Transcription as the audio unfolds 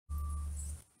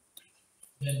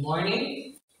Good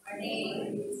morning.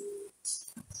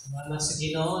 Salamat sa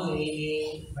Ginoo na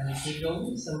ining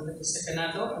panitigong sa mga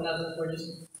kanato. Another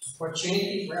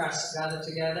opportunity for us to gather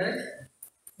together.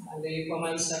 Ang gayon pa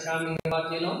man sa kaming about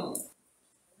Ginoo.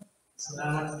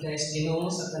 Salamat kay sa Ginoo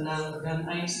sa tanang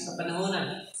paghanay sa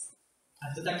kapanahonan.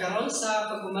 At tutakaroon sa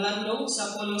pagkumalandong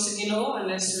sa pulong sa Ginoo, and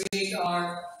let's read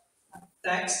our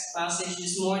text passage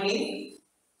this morning.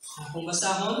 Kung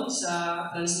basahon sa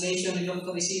translation ni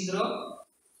Dr. Isidro,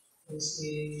 this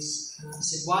is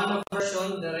Cebuano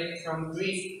version, direct from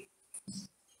Greek.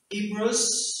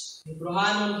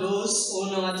 Hebrehanon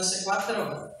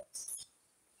 2:1-4.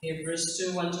 Hebrews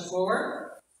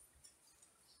 2:1-4.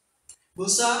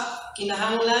 Busa,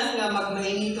 kinahanglan nga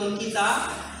magmainiton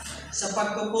kita sa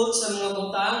pagkupot sa mga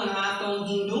butang nga atong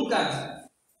hindunggan,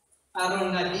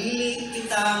 aron nga dili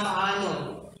kita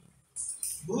maanon.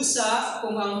 Busa,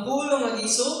 kung ang pulong nga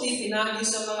gisulti pinagi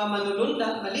sa mga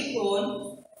manulunda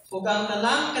malikon, ug ang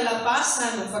tanang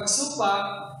kalapasan o pagsupak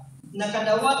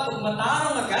nakadawat og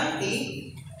matarong nga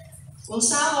ganti,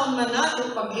 unsaon man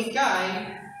nato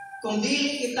paglikay kung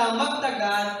dili kita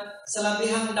magtagad sa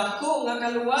labihang dako nga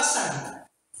kaluwasan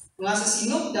nga sa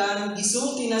sinugdan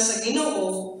gisulti na sa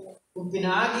Ginoo ug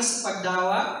pinaagi sa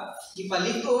pagdawat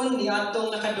gipalikon ni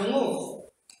atong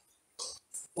nakadungog.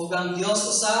 Ug ang Dios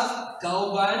usab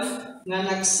kauban nga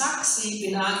nagsaksi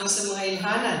pinaagi sa mga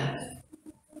ilhanan,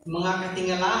 mga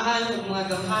katingalahan ug mga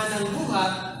gamhanang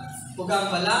buhat, ug ang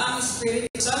balaang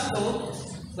Espiritu Santo,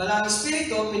 balaang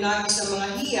Espiritu pinagi sa mga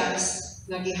hiyas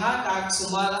nga gihatag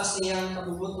sumala sa iyang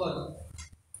kabubuton.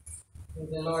 May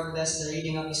the Lord bless the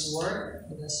reading of His Word.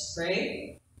 Let us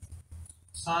pray.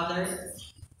 Father,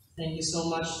 thank you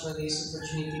so much for this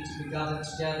opportunity to be gathered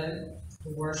together, to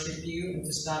worship you and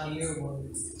to study your word,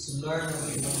 to learn of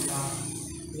you, Lord God.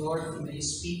 Lord, may you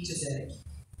speak today.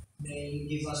 May you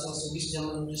give us also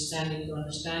wisdom and understanding to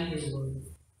understand your word,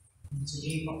 and to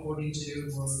live according to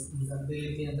your word, and the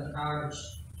ability and the courage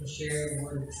to share your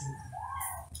word of truth.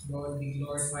 Lord, be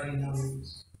glorified in our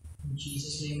lives. In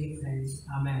Jesus' name we pray.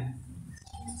 Amen.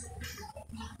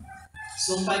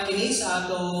 Sumpay kini sa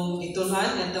atong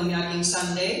itunan itong miaging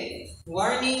Sunday,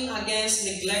 warning against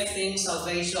neglecting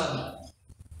salvation.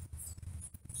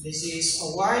 This is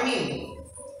a warning.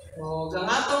 O ang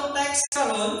atong text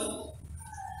karon,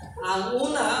 ang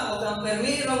una o ang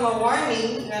permiro nga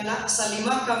warning nga sa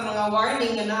lima ka mga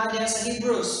warning nga naa sa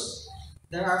Hebrews.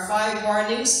 There are 5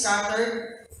 warnings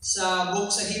scattered sa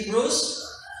book sa Hebrews,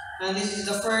 and this is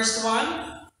the first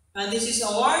one, and this is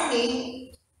a warning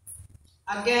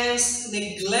against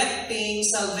neglecting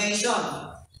salvation.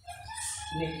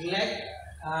 Neglect,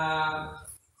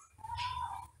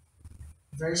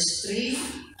 verse 3,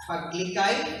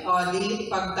 paglikay o dili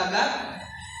pagtagad.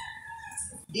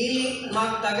 Dili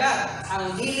magtagad.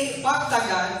 Ang dili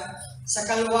pagtagad sa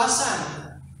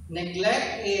kaluwasan.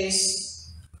 Neglect is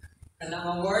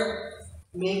kanang word,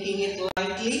 making it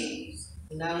lightly,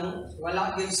 nang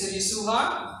wala gyud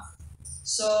seryosuha.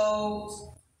 So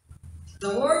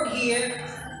the word here,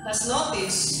 let's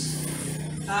notice,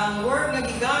 ang word nga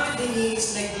gigamit din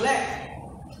is neglect.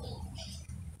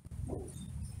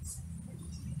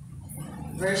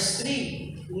 Verse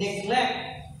 3, neglect.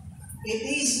 It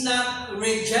is not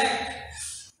reject.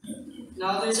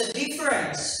 Now, there's a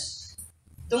difference.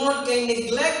 Tungod kay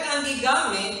neglect ang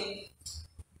gigamit,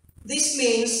 this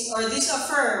means, or this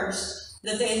affirms,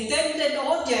 that the intended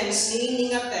audience ni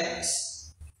nga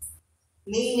text,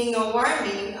 ni nga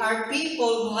warning, are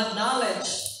people who had knowledge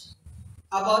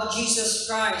about Jesus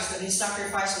Christ and His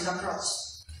sacrifice on the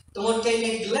cross. Tungod kay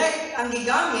neglect ang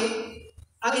gigamit,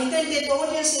 ang intended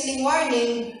audience ni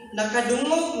warning,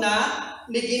 nakadungog na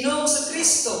ni Ginoo sa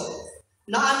Kristo,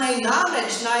 na anay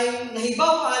knowledge, na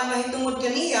nahibawan, mahitungod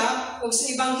kaniya o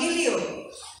sa Ebanghelyo.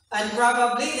 And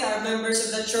probably they are members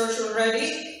of the church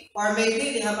already, or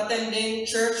maybe they have attended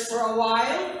church for a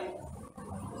while.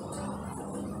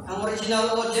 Ang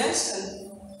original audience, and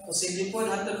posible po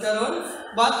natin karon,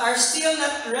 but are still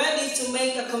not ready to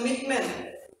make a commitment,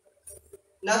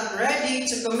 not ready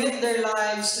to commit their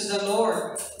lives to the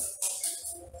Lord.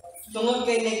 Tungod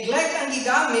kay neglect ang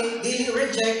gigamit, dili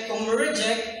reject. Kung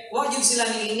reject, wag yun sila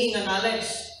niini nga knowledge.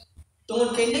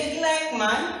 Tungod kay neglect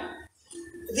man,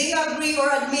 they agree or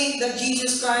admit that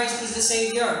Jesus Christ is the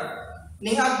Savior.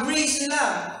 Ning-agree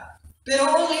sila,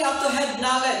 pero only up to head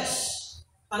knowledge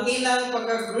ang ilang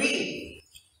pag-agree.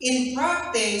 In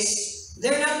practice,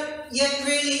 they're not yet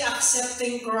really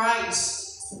accepting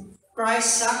Christ's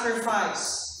sacrifice,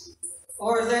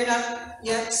 or they're not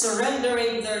yet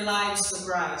surrendering their lives to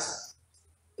Christ.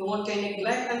 Tungod kay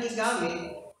neglect ang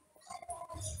gigamit,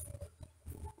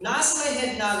 nasa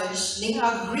head knowledge, ning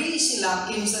agree sila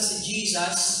kinsa si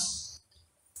Jesus,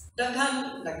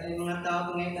 daghan mga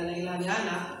tao ngayon na ilan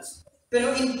yana,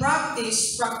 pero in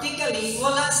practice, practically,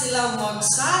 wala sila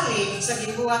magsalig sa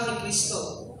gibuhat ni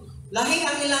Kristo. Lahi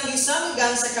ang ilang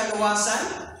gisaligan sa kaluwasan,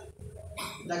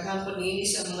 daghan po niini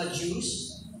sa mga Jews.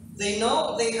 They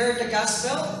know, they heard the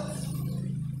gospel,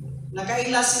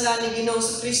 nakaila sila ni Ginoong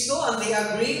sa Kristo, and they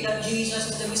agree that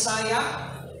Jesus is the Messiah.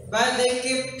 But they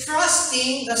keep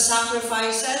trusting the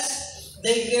sacrifices,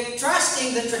 they keep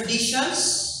trusting the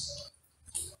traditions.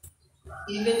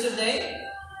 Even today,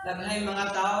 daghay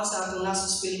mga tao sa atong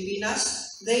nasa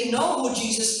Pilipinas, they know who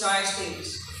Jesus Christ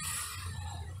is.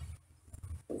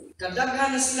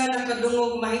 Kadaghan na sila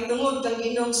nakadungog mahitungod kang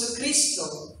Ginoong sa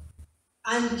Kristo.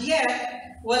 And yet,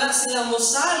 wala sila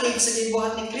mosalig sa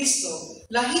gibuhat ni Kristo.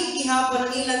 Lahing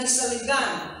gihapon ang ilang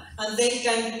gisaligan, and they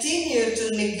continue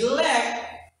to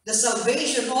neglect the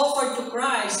salvation offered to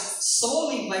Christ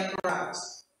solely by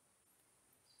Christ.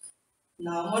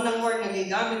 Now, mo nang word nga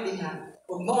gigamit din ha.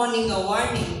 Ug mao ning nga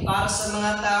warning para sa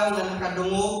mga tao nga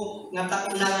nakadungog nga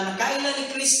nakaila ni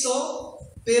Kristo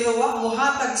pero wa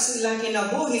mohatag silang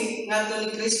kinabuhi ngadto ni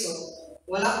Kristo.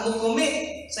 Wala mo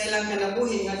commit sa ilang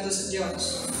kinabuhi ngadto sa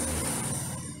Dios.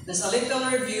 There's a little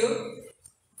review.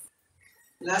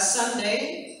 Last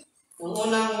Sunday, ang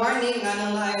unang warning nga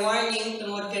nang warning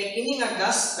tungod kay kini nga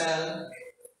gospel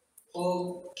o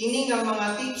kini nga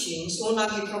mga teachings unang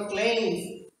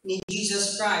i-proclaim ni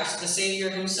Jesus Christ, the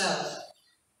Savior Himself.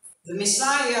 The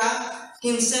Messiah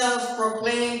Himself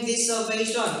proclaimed this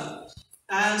salvation.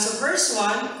 And so verse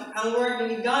 1, ang word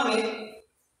na gamit,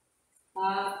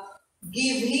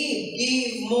 give heed,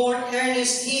 give more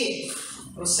earnest heed.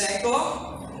 Prosecco,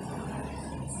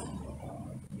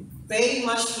 pay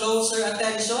much closer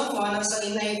attention, mga sa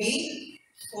NIV.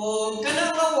 O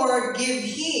kanang nga word, give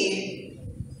heed,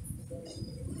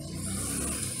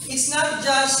 it's not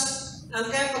just,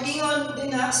 ang kaya pagingon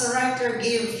din ha sa writer,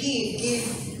 give heed, give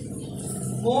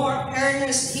more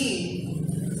earnest heed.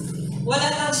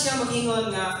 Wala lang siya magingon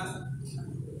nga,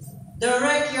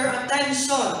 direct your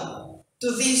attention to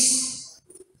these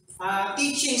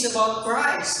teachings about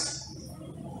Christ.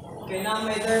 Kaya na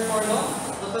may therefore, no?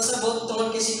 Magpasabot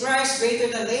tungod kay si Christ, greater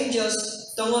than the angels,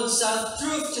 tungod sa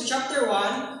truth sa chapter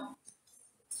 1,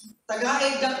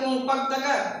 tagaig na kong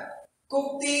pagtagad,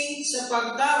 kukti sa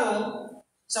pagtarong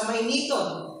sa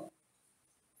mainiton.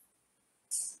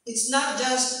 It's not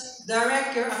just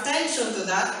direct your attention to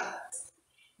that,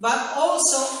 but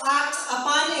also act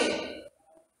upon it.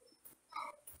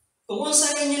 Kung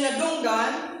sa inyo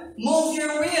nadunggan, move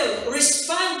your will,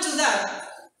 respond to that.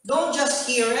 Don't just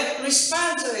hear it,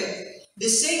 respond to it. The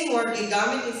same word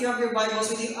gigamit, if you have your Bibles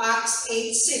with you, Acts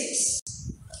 8:6.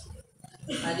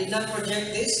 I did not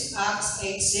project this, Acts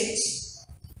 8:6.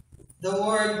 The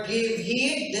word give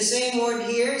heed, the same word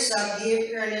here, sa give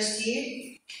earnest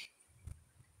heed.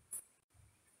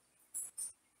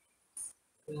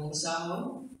 Yung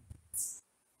samon.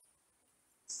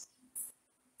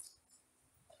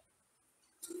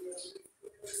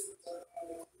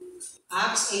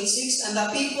 Acts 8:6, and the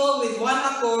people with one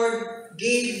accord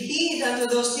gave heed unto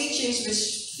those teachings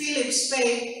which Philip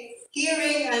spake,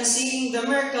 hearing and seeing the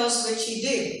miracles which he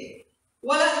did.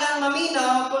 Wala lang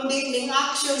maminaw, kundi ning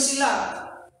action sila.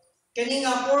 Kani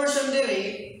nga portion diri,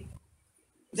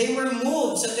 they were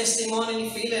moved sa testimony ni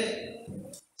Philip.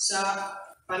 Sa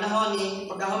panahon ni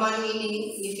pagkahuman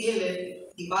ni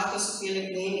Philip, ibato sa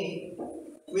Philip nini.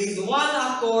 With one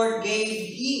accord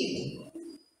gave heed.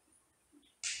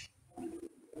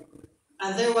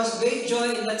 And there was great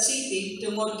joy in that city,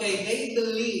 tungod kay they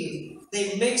believed,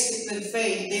 they mixed it with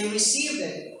faith, they received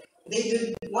it. They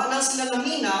did, wala sila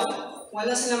naminaw,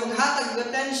 wala sila maghatag ng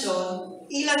attention,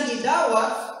 ilang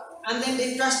gidawat, and then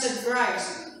they trusted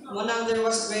Christ. Munang there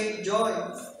was great joy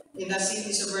in that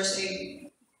city, sa verse 8.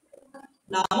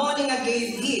 Now, morning nga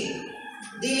gave heed.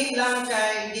 Dili lang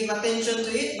kay give attention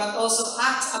to it, but also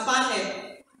act upon it.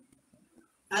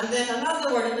 And then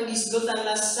another word that is good on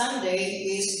last Sunday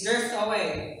is drift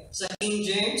away. Sa King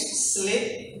James,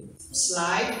 slip,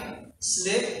 slide,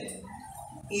 slip.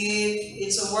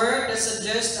 It's a word that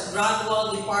suggests a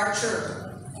gradual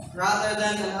departure rather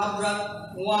than an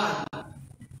abrupt one.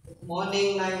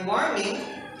 Morning na warning,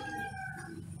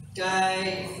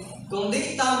 kay kung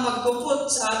di ta magkupot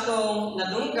sa atong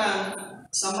nadunggan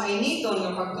sa mainiton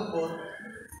nga pagkupot,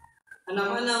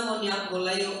 anam-anam mo niya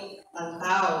mulayo ang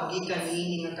tao gikan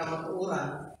niini nga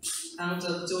kamatuoran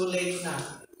until too late na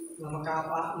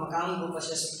makaamgo pa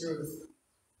siya sa truth.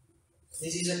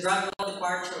 This is a gradual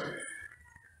departure.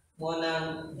 mo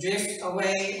nang drift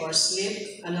away or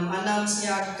sleep, anam-anam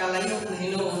siya kalayo na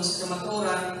Hinuon sa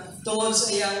kamaturan tungod sa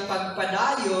iyang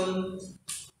pagpadayon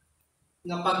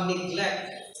nga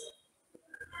pag-neglect.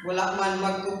 Wala man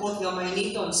magkupot nga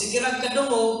mainiton. Sige rag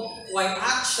kadungog, why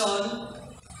action?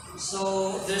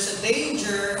 So there's a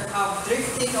danger of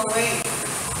drifting away.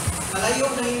 Malayo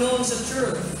na Hinuon sa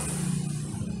truth.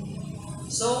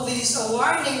 So this is a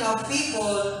warning of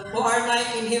people who are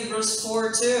like in Hebrews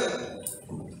 4:2.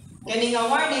 Kaning a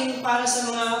warning para sa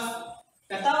mga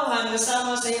katawhan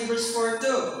kasama sa Hebrews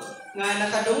 4:2 nga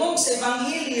nakadungog sa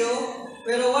Ebanghelyo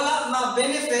pero wala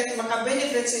maka-benefit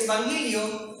sa Ebanghelyo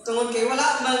tungod kay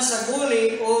wala man sa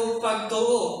guli o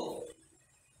pagtuo.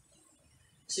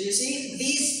 So you see,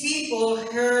 these people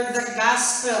heard the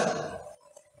gospel,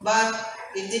 but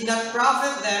it did not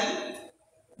profit them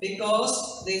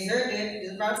because they heard it,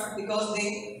 because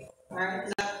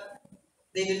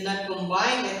they did not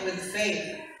combine it with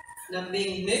faith, not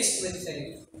being mixed with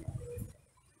faith.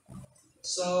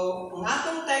 So, ang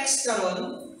atong text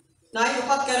karon,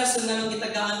 naiupat ka rason nga nung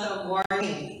gitagaan na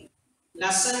warning.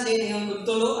 Last Sunday, yung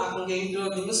kutulo, akong ga-intro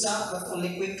din sa, but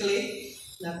only quickly,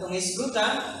 na itong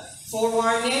isgutan. 4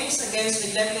 warnings against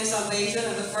neglecting salvation,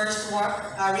 and the first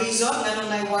reason nga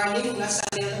nung na-warning, last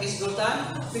Sunday itong isgutan,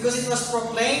 because it was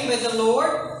proclaimed by the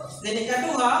Lord. Then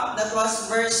ikaduha, that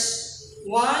was verse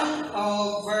 1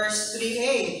 of verse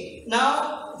 3a.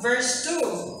 Now, verse 2.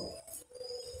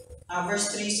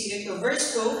 Verse 3 see to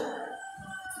verse 2.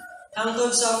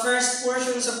 Hangtod sa first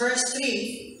portion sa verse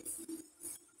 3.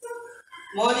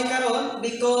 Mo ni karon,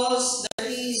 because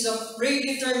there is a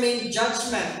predetermined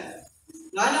judgment.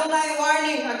 Nganong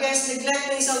na-warning against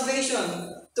neglecting salvation.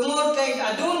 Tungod kay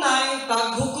adunay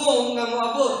paghukom nga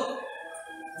moabot.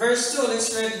 Verse 2,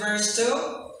 let's read verse 2.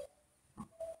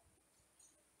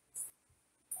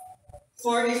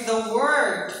 For if the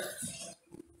word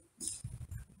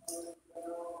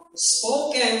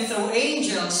spoken through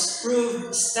angels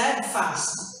proved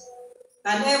steadfast,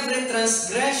 and every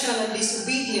transgression and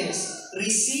disobedience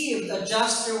received a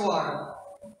just reward,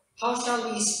 how shall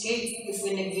we escape if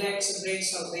we neglect so great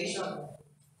salvation?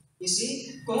 You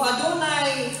see, kung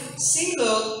adunay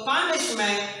single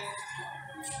punishment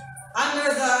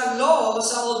under the law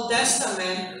sa Old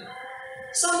Testament,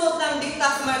 samot nang di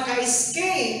ta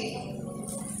maka-escape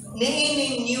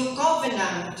niining new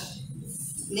covenant,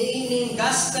 niining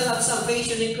gospel of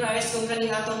salvation ni Christ kung kani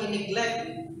atong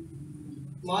i-neglect.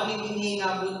 Mao ni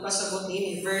ingabot pa sa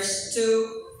ini verse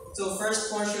 2 to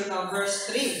first portion of verse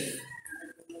 3.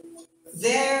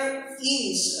 There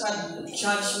is a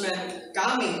judgment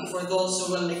coming for those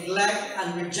who will neglect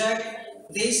and reject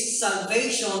this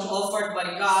salvation offered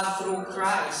by God through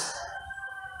Christ.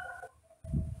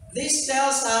 This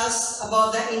tells us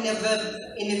about the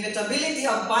inevitability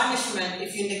of punishment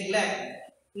if you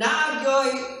neglect.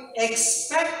 Naagyoy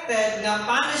expected na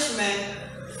punishment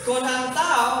kung ang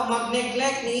tao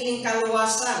mag-neglect ni ining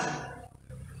kaluwasan.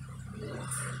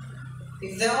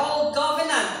 If the old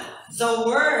covenant, the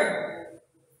word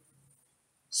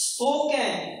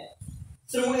spoken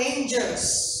through angels,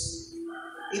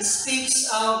 it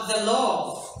speaks of the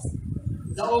law,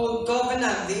 the old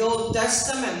covenant, the Old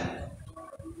Testament.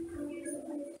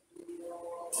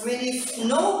 I mean, if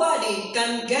nobody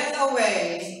can get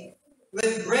away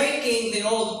with breaking the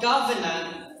old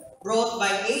covenant brought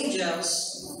by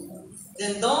angels,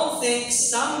 then don't think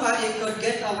somebody could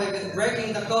get away with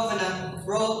breaking the covenant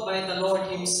brought by the Lord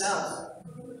Himself.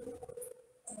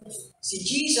 Si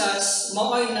Jesus,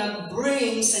 mo'y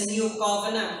nag-bring sa new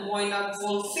covenant, mo'y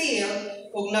nag-fulfill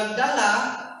o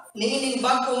nagdala niining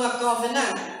bago nga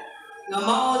covenant nga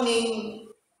mao ning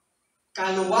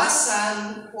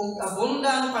kaluwasan o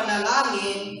abundang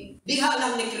panalangin diha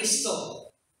lang ni Kristo.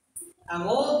 Ang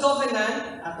old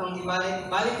covenant, atong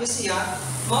ibalik ni siya,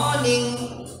 mao ning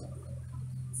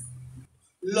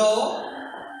law,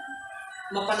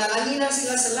 mapanalangin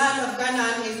sila sa land of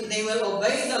Canaan if they will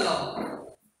obey the law.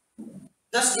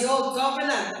 That's the old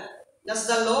covenant. That's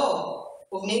the law.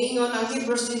 Kung niingon ang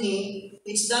Hebrews dinhi,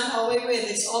 it's done away with.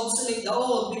 It's obsolete, the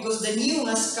old, because the new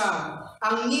has come.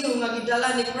 Ang new nga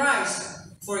gidala ni Christ,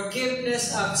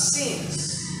 forgiveness of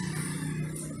sins.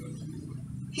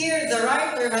 Here, the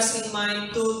writer has in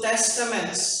mind 2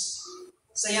 testaments.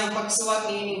 Sa iyang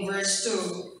pagsuwat ni verse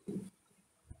 2.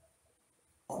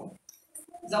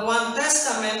 The one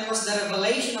testament was the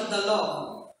revelation of the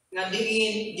law. Nga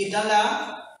diin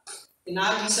gidala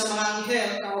pinagi sa mga anghel,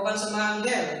 kauban sa mga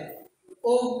anghel.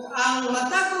 O ang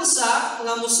matag usa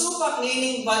nga musupak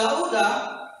niining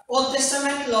balauda, Old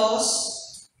Testament laws,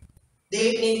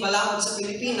 dili ning balaod sa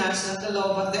Pilipinas na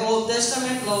law, but the Old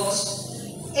Testament laws,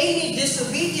 any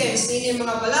disobedience niining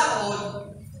mga balaod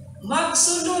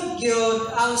magsunod yun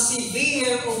ang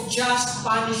severe o just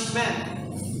punishment.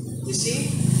 You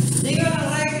see? Tingnan ang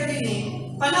writer din eh.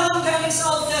 Panahon galing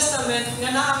sa Old Testament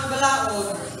nga na ang balaod,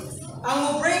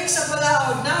 ang break sa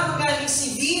balaod na magaling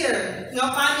severe nga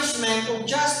punishment o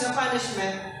just nga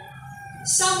punishment,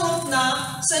 samot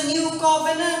na sa New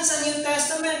Covenant, sa New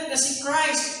Testament, kasi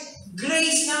Christ,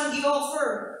 grace na ang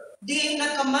gi-offer. Di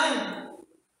na command.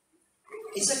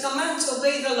 It's a command to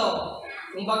obey the law.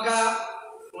 Kumbaga,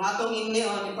 kung atong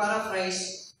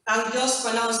i-paraphrase, ang Diyos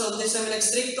panahon sa Old Testament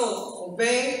stricto,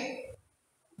 obey,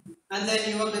 and then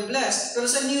you will be blessed. Pero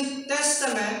sa New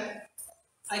Testament,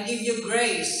 I give you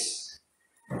grace.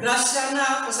 Grasya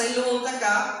na, pasayloon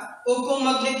ka, o kung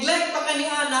mag-neglect pa ka ni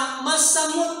Ana, mas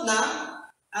samot na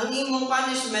ang imong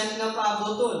punishment na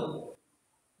paaboton.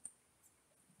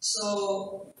 So,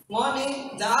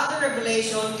 morning, the other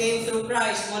revelation came through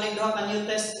Christ. Morning, duha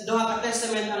ka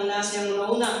testament ang nasiyang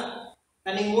una-una.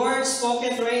 Kaning words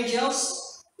spoken through angels,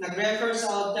 nag-refer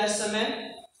sa Old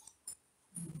Testament.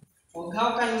 O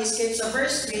how can we escape sa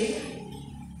verse 3?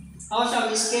 How shall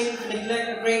we escape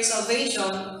neglect of great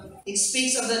salvation? It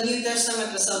speaks of the New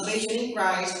Testament, the salvation in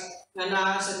Christ, na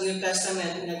naa sa New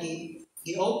Testament, na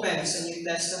di-open sa New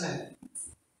Testament.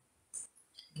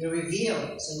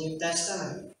 Di-reveal sa New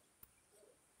Testament.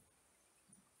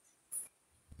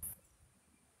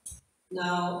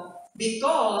 Now,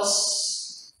 because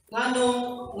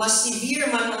nganong mas severe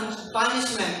man ang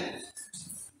punishment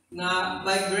na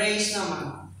by grace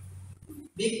naman,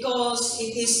 because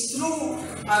it is through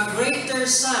a greater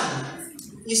Son.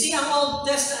 You see, ang Old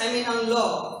Testament, ang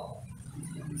law,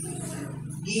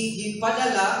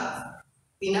 gipadala,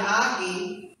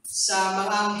 pinaagi sa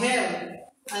mga anghel,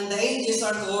 and the angels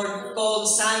are called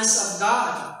sons of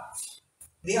God.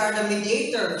 They are the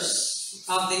mediators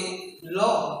of the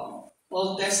law,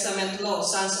 Old Testament law,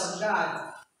 sons of God.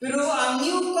 Pero ang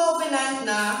New Covenant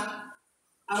na,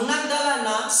 ang nagdala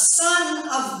na, Son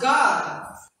of God,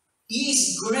 He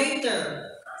is greater.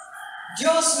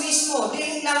 Diyos mismo,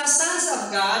 di lang sons of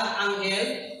God,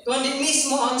 anghel, kundi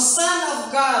mismo ang Son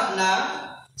of God na,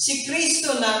 si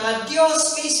Kristo na, na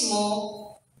Diyos mismo.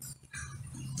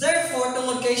 Therefore,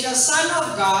 tungod kay siya, Son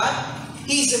of God,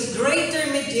 He is a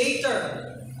greater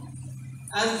mediator.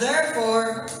 And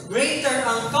therefore, greater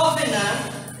ang covenant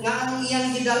nga ang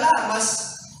iyang gidala,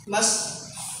 mas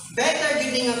better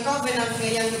gini ang covenant nga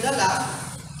iyang gidala,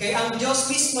 kay ang Diyos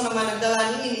mismo naman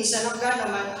nagdala ni ini, Son of God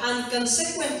naman, and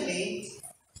consequently,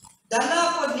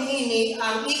 dala po ni ini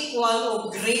ang equal o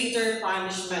greater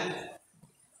punishment.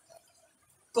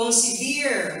 Kung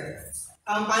severe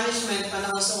ang punishment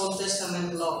panahon sa Old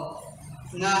Testament law,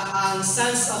 nga ang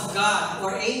sons of God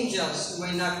or angels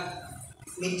may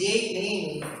nag-mediate ni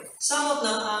ini, samot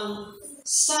na ang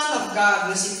Son of God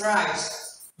na si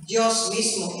Christ, Diyos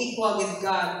mismo, equal with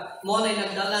God, mo na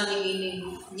nagdala ni ini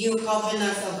new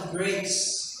covenant of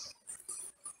grace.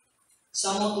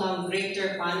 Somewhat ng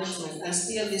greater punishment, and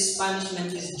still this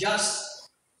punishment is just.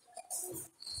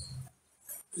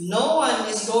 No one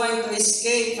is going to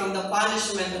escape from the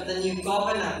punishment of the new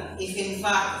covenant, if in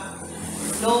fact,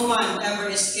 no man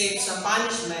ever escapes the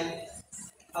punishment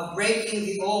of breaking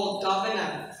the old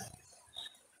covenant,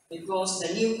 because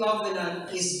the new covenant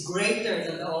is greater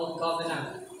than the old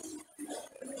covenant.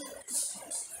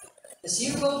 As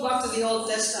you go back to the Old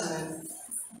Testament,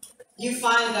 you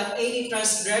find that any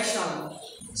transgression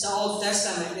sa Old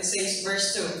Testament, it says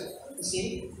verse 2. You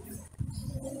see?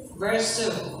 Verse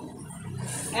 2.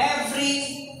 Every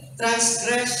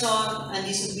transgression and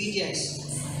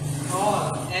disobedience.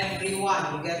 All,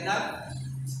 everyone. You get that?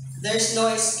 There's no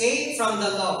escape from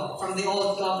the law, from the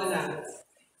Old Covenant.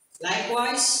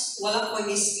 Likewise, wala po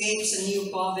escape sa New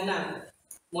Covenant.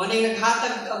 Morning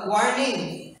naghatag ang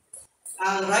warning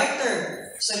ang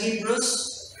writer sa Hebrews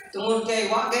tungod kay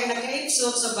wagay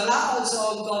nakaipsot sa balaod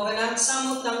sa Old Covenant,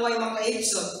 samot nang way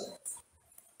makaipsot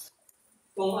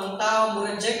kung ang tao mo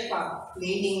reject pa,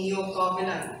 meaning New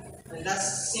Covenant. And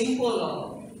that's simple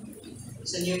law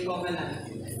sa New Covenant.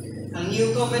 Ang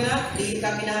New Covenant, di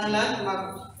ka kinahanglan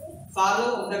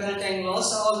mag-follow o daghan kayong law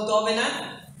sa Old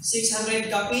Covenant.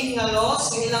 600 kapit nga laws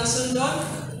ng ilang sundon.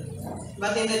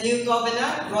 But in the New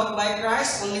Covenant, brought by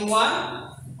Christ, only one.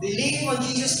 Believe on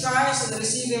Jesus Christ and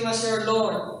receive Him as your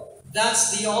Lord.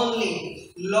 That's the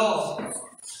only law.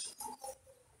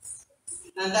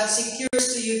 And that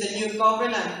secures to you the new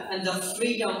covenant and the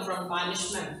freedom from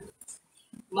punishment.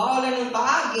 Maulan ng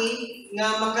paagi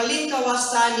nga makalingkawas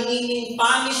ta niining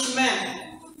punishment.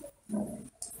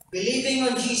 Believing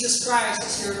on Jesus Christ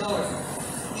as your Lord.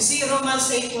 You see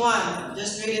Romans 8:1.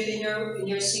 Just read it in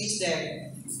your seats there.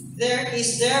 There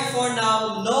is therefore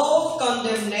now no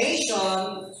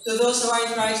condemnation to those who are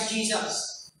in Christ Jesus.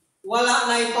 Wala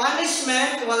na'y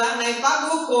punishment, wala na'y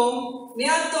paghukom,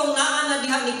 niadtong naa na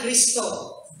diha ni Kristo.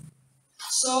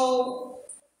 So,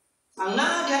 ang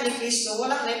naa diha ni Kristo,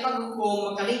 wala na'y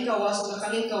paghukom,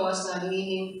 makalingkawas na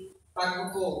niining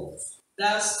paghukom.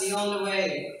 That's the only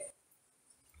way.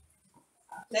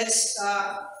 Let's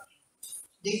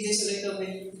dig this a little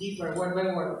bit deeper, word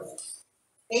by word.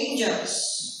 Angels,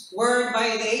 word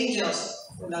by the angels.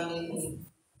 Walang niining.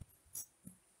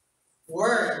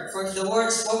 Word, for the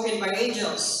word spoken by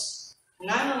angels.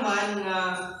 Nga naman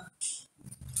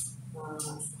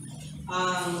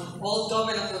ang Old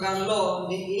Covenant ug ang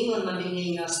law, ingon man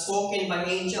din spoken by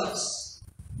angels.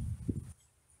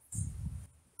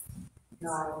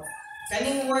 Now,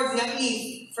 kaning word nga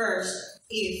if, first,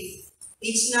 if,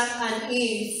 it's not an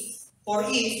if, for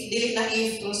if, dili na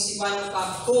if kung si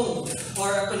kung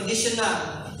or a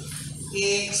conditional.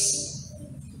 It's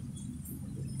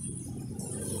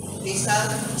a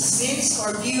sense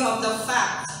or view of the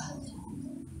fact.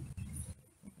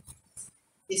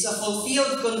 It's a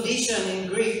fulfilled condition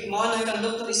in Greek. Mao na kang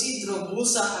Dr. Isidro,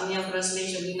 busa ang iyang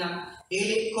translation din na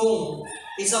dili kung.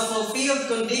 It's a fulfilled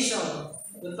condition.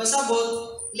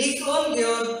 Pasabot, likon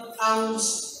gyud ang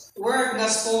word na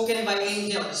spoken by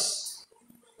angels.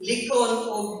 Likon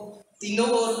o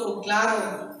tinuod o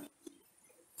klaro.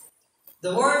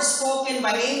 The word spoken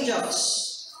by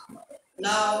angels.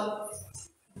 Now,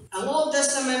 ang Old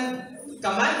Testament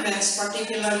commandments,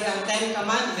 particularly ang 10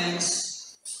 Commandments,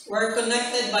 were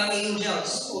connected by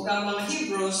angels. Ug ang mga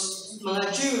Hebrews,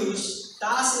 mga Jews,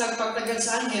 taas silang pagtagad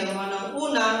sa anghel, manang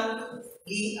unang,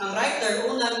 ang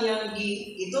writer, unang niyang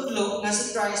itudlo na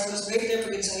si Christ was greater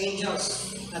pagid sa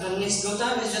angels. At ang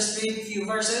nisgotan, let's just read a few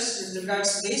verses with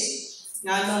regards to this.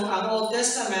 Nga nung ang Old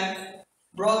Testament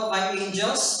brought by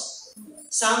angels.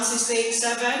 Psalm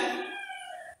 68:7.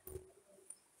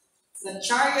 The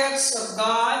chariots of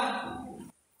God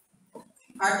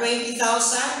are 20,000,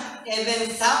 even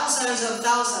thousands of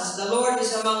thousands. The Lord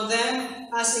is among them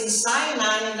as in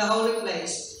Sinai in the holy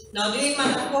place. Now, di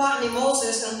man nakuha ni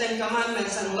Moses ang 10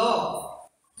 Commandments, ang law.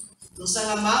 Kung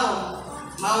sa nga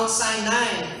Mount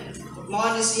Sinai.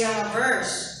 Mao ni siya nga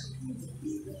verse.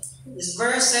 This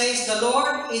verse says, the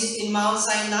Lord is in Mount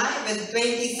Sinai with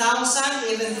 20,000,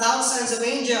 even thousands of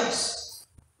angels.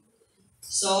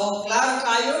 So, klaro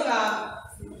kayo nga,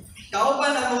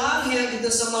 kauban ang mga anghel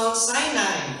dito sa Mount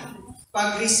Sinai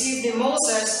pag-receive ni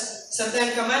Moses sa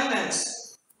 10 Commandments.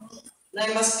 Na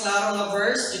mas klaro nga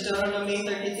verse, Deuteronomy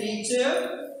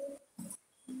 33:2.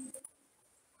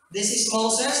 This is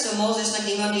Moses, the Moses na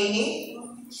gingon ini.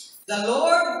 The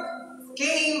Lord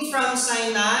came from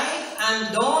Sinai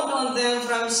and dawned on them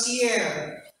from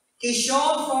Seir. He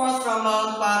shone forth from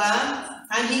Mount Paran,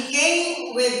 and he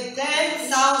came with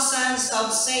 10,000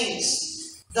 of saints.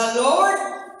 The Lord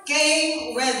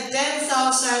came with 10,000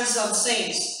 of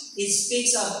saints. It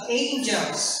speaks of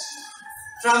angels.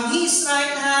 From his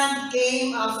right hand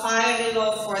came a fiery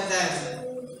law for them.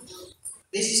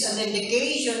 This is an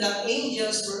indication that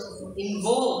angels were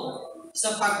involved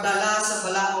sa pagdala sa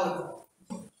balaod.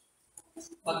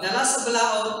 Pagdala sa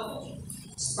balaod,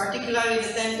 particularly the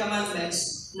 10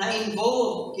 Commandments, na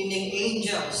involved kining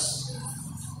angels.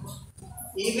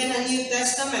 Even a New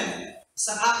Testament,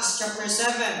 sa Acts chapter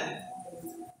 7,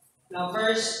 now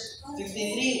verse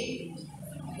 53,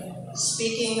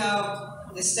 speaking of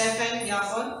the Stephen,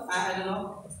 Diakon, I don't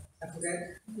know, I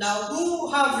forget. Now,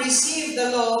 who have received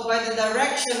the law by the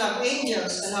direction of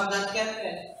angels and have not kept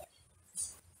it?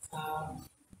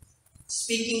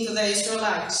 Speaking to the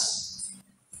Israelites,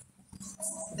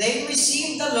 they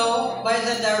received the law by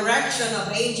the direction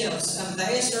of angels, and the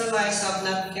Israelites have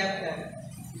not kept it.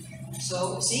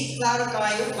 So, see, klaro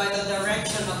kayo, by the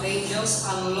direction of angels,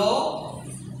 ang law,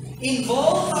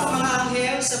 involved ang mga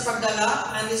anghel sa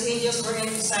pagdala, and these angels were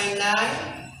in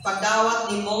Sinai,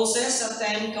 pagdawat ni Moses sa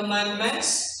 10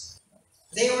 Commandments.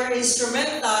 They were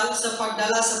instrumental sa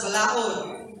pagdala sa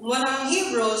balaod. Muna ang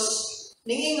Hebrews,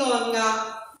 ningingon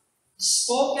nga,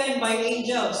 spoken by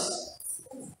angels.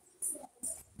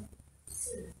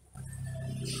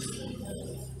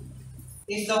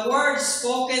 If the word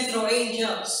spoken through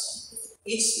angels,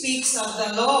 it speaks of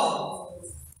the law.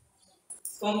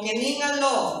 Kung kini nga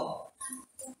law,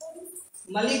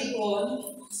 malig-on,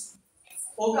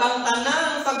 o ang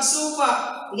tanang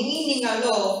pagsupak niini nga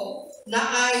law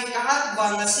na ay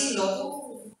kaatbang nga silot,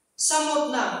 samot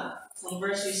na. Ang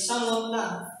verse is samot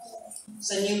na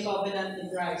sa New Covenant in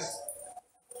Christ.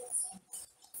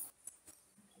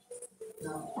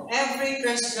 Now, every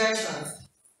transgression,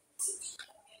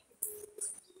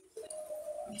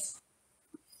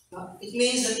 it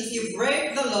means that if you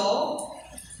break the law,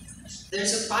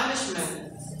 there's a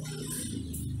punishment.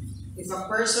 If a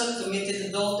person committed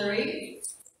adultery,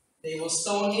 they will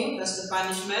stone him. That's the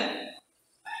punishment.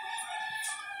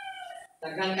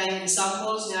 Daghan kayong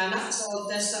examples niya na sa Old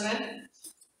Testament.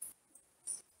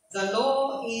 The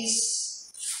law is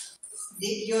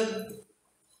di yun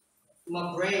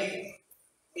ma-break.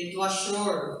 It was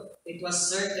sure. It was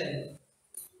certain.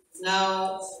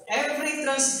 Now, every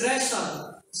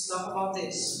transgression, let's talk about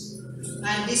this,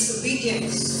 and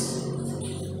disobedience.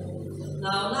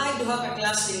 Now, duha ka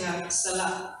klase nga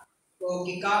sala o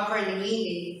gi-cover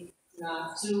ni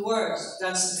na two words,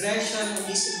 transgression and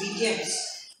disobedience.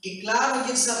 Giklaro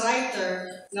gyud sa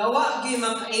writer nga wa gyud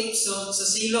maka-episode sa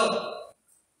silot.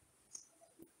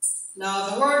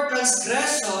 Now, the word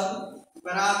transgression,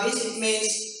 Parabis, it means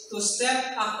to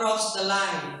step across the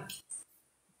line.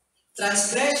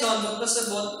 Transgression,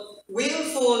 magpasabot,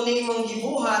 willful nimong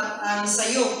gibuhat ang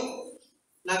sayop.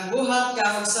 Nagbuhat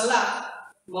ka og sala,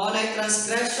 mao nay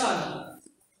transgression.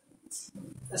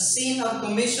 A sin of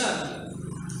commission.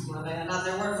 Mao nay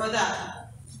another word for that.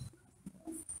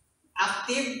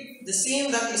 Active, the sin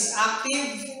that is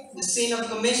active, the sin of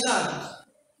commission.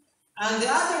 And the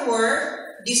other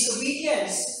word,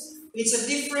 disobedience. It's a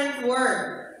different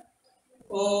word.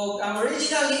 O ang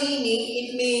original ini, it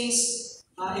means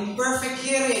imperfect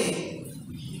hearing.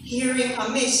 Hearing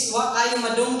amiss, wa kayo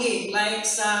madunggi, like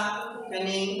sa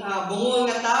kaning bungol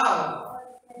nga tao.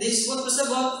 This is what was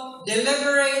about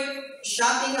deliberate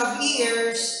shutting of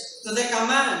ears to the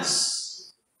commands,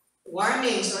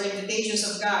 warnings or invitations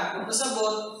of God. Kung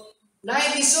pasabot,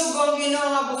 naibisugong Ginoo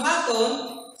nga buhaton,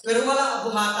 pero wala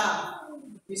buhata.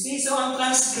 You see, so ang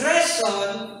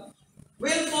transgression,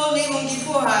 willful nimong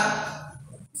gibuhat,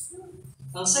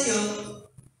 ang sayo,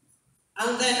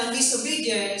 and then ang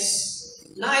disobedience,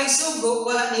 naisugo,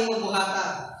 wala nimong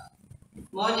buhata.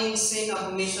 Morning sin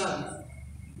of omission,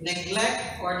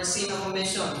 neglect or the sin of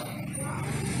omission.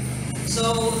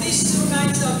 So these two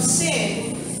kinds of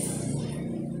sin,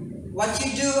 what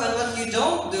you do and what you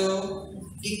don't do,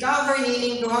 i-cover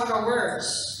nining duha ka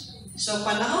words. So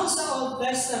panahon sa Old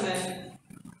Testament,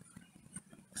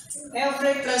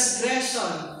 every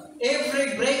transgression,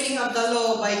 every breaking of the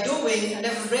law by doing, and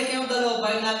every breaking of the law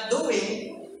by not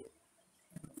doing,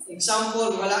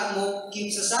 example, wala mo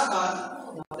keep sa Sabbath,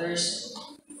 there's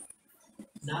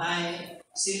naay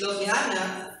silog ni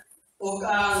Ana, o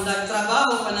ang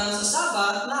nagtrabaho pa na sa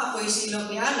Sabbath, na ako'y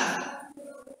silog ni Ana.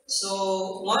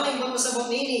 So, morning ba pasabot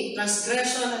nini,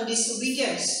 transgression and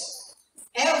disobedience.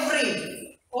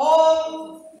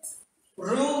 All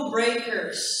rule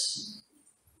breakers,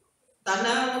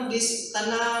 tanang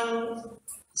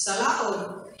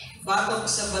salaod, batok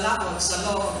sa balaod sa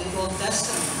law of the Old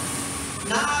Testament,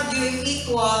 na yung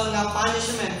equal nga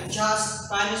punishment, just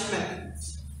punishment.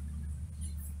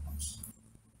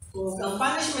 Kung ang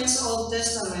punishment sa Old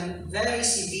Testament, very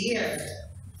severe.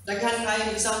 Daghan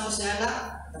kayong examples niya na,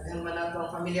 daghan man nato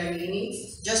ang familiar nini.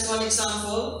 Just one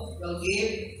example, we'll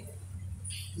give.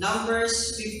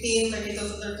 Numbers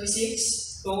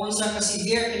 15:32-36. Kung unsa ka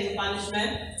severe kining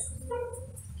punishment.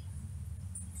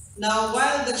 Now,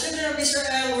 while the children of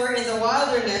Israel were in the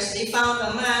wilderness, they found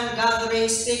a man gathering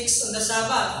sticks on the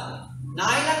Sabbath.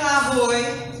 Naay nangahoy,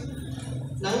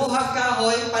 nanguhag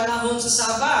kahoy, panahon sa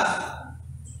Sabbath.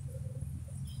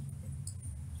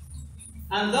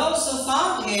 And those who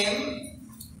found him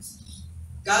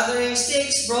gathering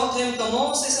sticks brought him to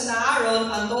Moses and Aaron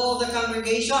and all the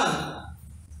congregation.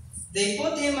 They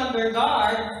put him under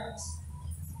guard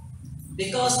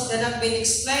because it had not been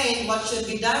explained what should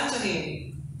be done to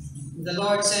him. The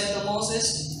Lord said to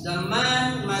Moses, "The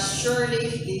man must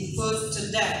surely be put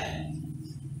to death.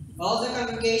 All the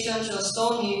congregation shall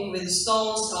stone him with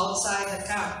stones outside the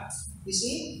camp." You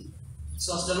see?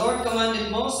 So as the Lord commanded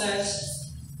Moses,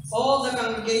 all the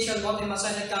congregation brought him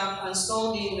outside the camp and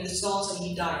stoned him with stones, and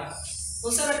he died.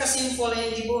 Kung saan kasimple na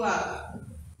yung gibuhat,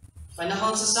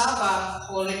 panahon sa Sabbath,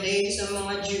 holiday sa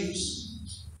mga Jews,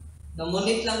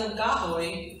 namunit lang ang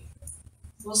kahoy,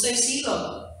 kung sa'y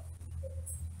silog,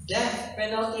 death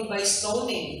penalty by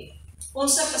stoning. Kung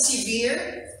saan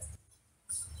ka-severe,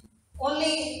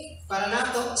 only, para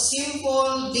nato,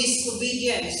 simple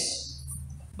disobedience.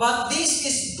 But this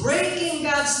is breaking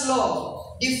God's law,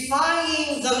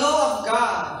 defying the law of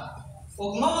God.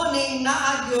 Ug mao ning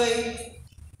naagyoy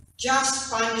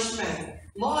just punishment.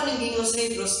 Mao ning gingon sa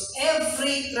Hebrews,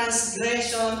 every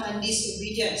transgression and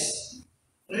disobedience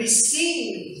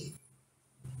receive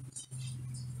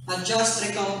a just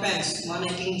recompense. Mao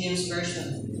ning King James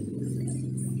Version.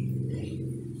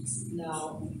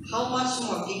 Now, how much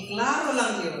more? Iklaro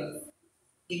lang yun.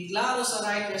 Iklaro sa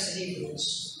writer sa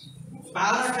Hebrews.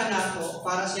 Para ka na po,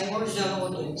 para sa original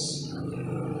audience.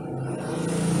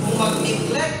 Kung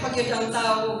mag-neglect pagkit ang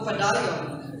tao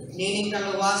padayon, nining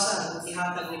kaluwasan at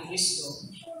ihatag ni Kristo,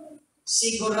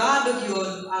 sigurado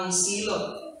yun ang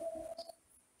silot.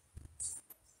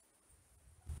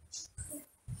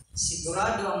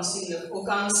 Sigurado ang silot. Ug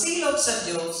ang silot sa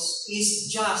Diyos is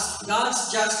just.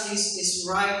 God's justice is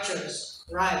righteous.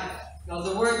 Right. Now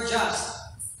the word just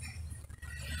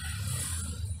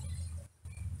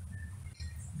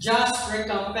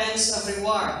recompense of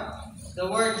reward. The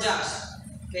word just.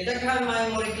 Kaya daghan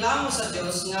may mo reklamo sa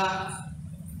Diyos nga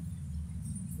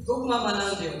gugma man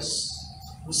ang Diyos.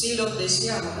 Musilot din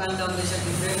siya, magandam din siya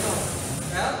difero.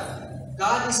 Well,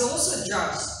 God is also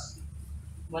just.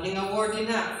 Maling ang word din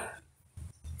na.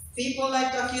 People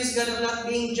like to accuse God of not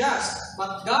being just,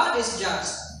 but God is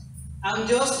just. Ang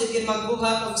Diyos di kin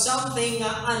magbuhat og something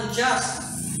nga unjust.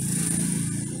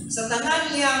 Sa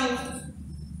tanan niyang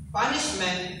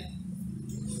punishment,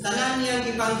 tanan niyang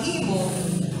ipanghimo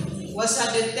was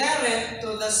a deterrent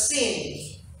to the sin.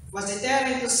 Was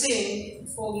deterrent to sin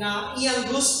o nga iyang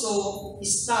gusto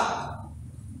stop.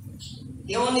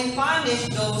 He only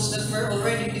punished those that were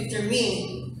already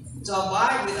determined to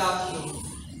abide without Him.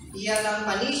 Iya lang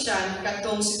panisyan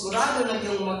katong sigurado na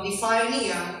yung mag-defy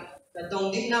niya, katong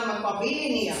di na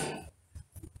magpabili niya,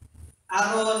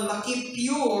 aron makip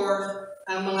pure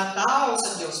ang mga tao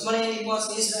sa Diyos. Manayin po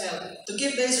sa Israel. To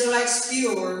keep the Israelites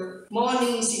pure,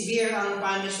 morning severe ang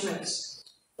punishments.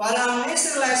 Para ang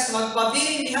Israelites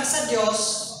magpabilin diha sa Diyos,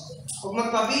 o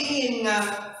magpabilin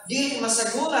nga dili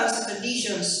masagulan sa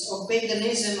traditions of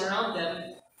paganism around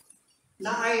them,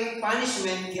 na ay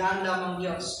punishment giandam ang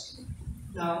Diyos.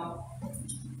 Now,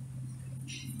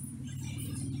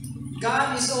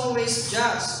 God is always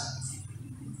just.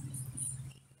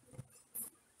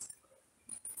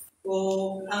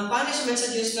 O ang punishment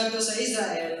sa Diyos ngadto sa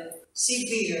Israel,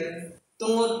 severe,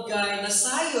 tungod kay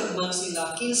nasayod man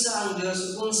sila kinsa ang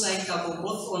Diyos unsay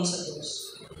kabubuton sa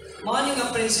Diyos. Mao ni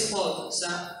nga principle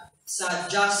sa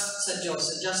just sa Diyos,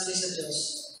 sa justice sa Diyos.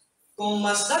 Kung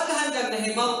mas daghan kag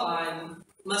nahibaw-an,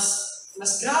 mas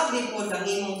grabe po ang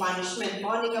imong punishment.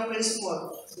 Mao ni nga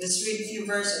principle. Let's read a few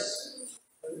verses.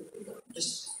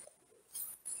 Just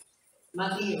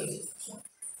Matthew.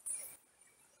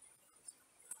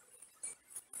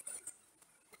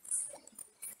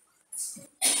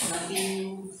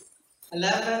 Matthew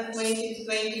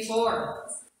 11:20-24.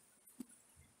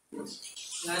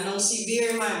 Nanong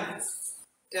severe man.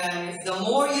 Kaya the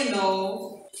more you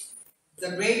know,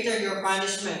 the greater your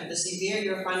punishment, the severe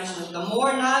your punishment. The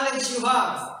more knowledge you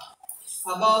have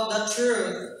about the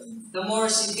truth, the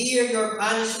more severe your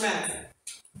punishment.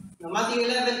 Now, Matthew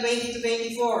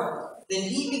 11:20-24. Then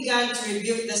he began to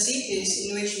rebuke the cities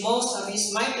in which most of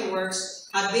his mighty works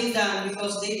had been done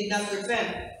because they did not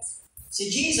repent. Si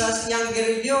Jesus, yang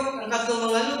gi-rebuke ang kadtong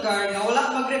mga lugar na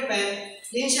wala mag-repent,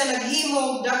 din siya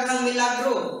naghimo daghang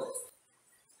milagro.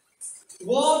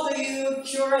 Woe to you,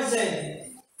 Chorazin!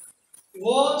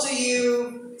 Woe to you,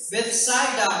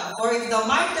 Bethsaida! For if the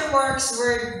mighty works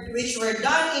which were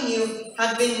done in you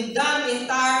had been done in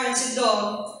Tyre and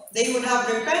Sidon, they would have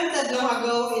repented long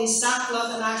ago in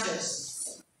sackcloth and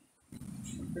ashes.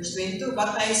 Verse 22,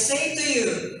 but I say to you,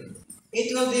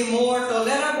 it will be more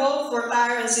tolerable for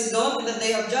Tyre and Sidon in the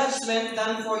day of judgment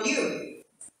than for you.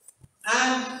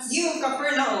 And you,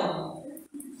 Capernaum,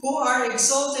 who are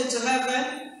exalted to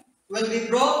heaven, will be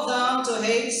brought down to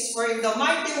Hades. For if the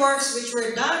mighty works which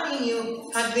were done in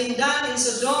you had been done in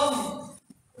Sodom,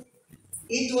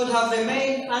 it would have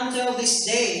remained until this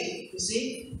day. You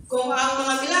see? Kung ang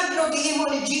mga milagro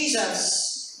gihimo ni Jesus,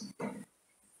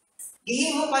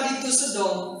 gihimo pa dito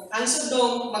Sodom, ang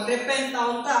Sodom magrepent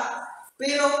taon ta.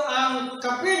 Pero ang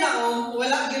Capernaum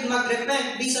wala gyud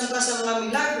magrepent bisan pa sa mga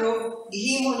milagro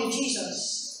gihimo ni Jesus.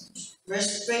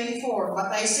 Verse 24,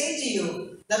 but I say to you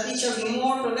that it shall be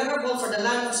more tolerable for the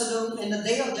land of Sodom in the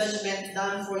day of judgment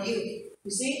than for you.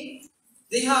 You see?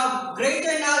 They have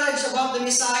greater knowledge about the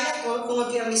Messiah. Kung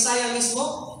ang Messiah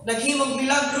mismo, naghimong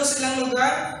milagro silang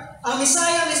lugar. Ang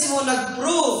Messiah mismo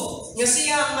nag-prove nga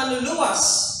siya ang manluluwas.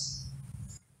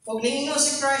 Pag ninyo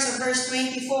si Christ sa verse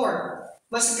 24,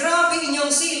 mas grabe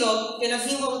inyong silot kaya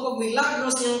naghimong kong milagro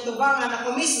sa inyong tubangan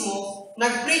ako mismo,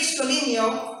 nag-preach ko ninyo,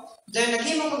 dahil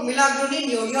naghimong kong milagro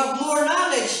ninyo, you have more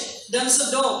knowledge than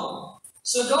Sodom.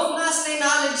 Sodom nas na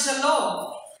knowledge sa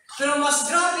law. Pero mas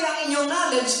grabe ang inyong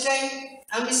knowledge kay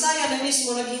ang Messiah na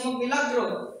mismo naghimong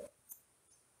milagro.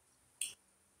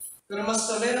 Pero mas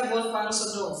tolerable pa ang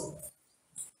Sodom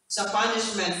sa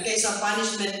punishment kaysa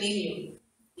punishment ninyo.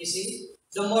 You see?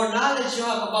 The more knowledge you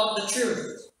have about the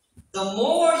truth, the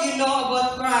more you know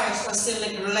about Christ and still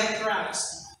neglect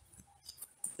Christ,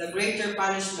 the greater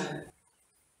punishment.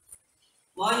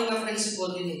 Mao nga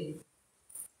principle din.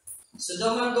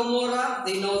 Sodom and Gomorrah,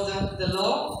 they know the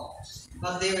law,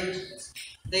 but they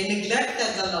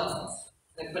neglected the law.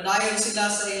 Nagpadayon sila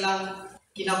sa ilang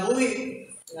kinabuhi,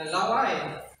 nga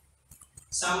laway,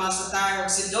 sama sa Tyre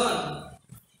ug Sidon.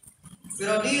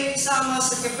 Pero dili sama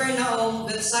sa Capernaum,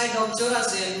 Bethsaida ug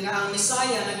Chorazin, nga ang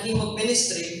Messiah naghimog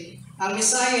ministry, ang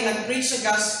Messiah nag-preach the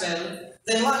gospel,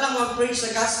 then wala mag-preach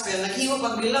the gospel, naghimog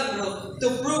ang milagro to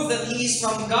prove that He is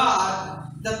from God,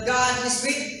 that God is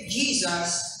with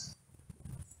Jesus.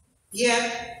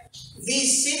 Yet,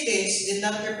 these cities did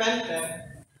not repent.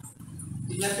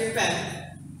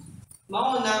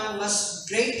 Mao nang mas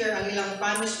greater ang ilang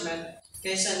punishment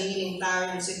kaysa niining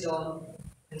Tyre and Sidon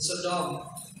and Sodom.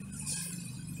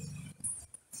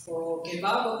 So, kay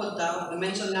bago po daw,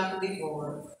 na-mention na ko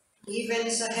before,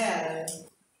 even sa hell,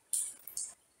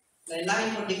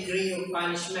 lain po degree of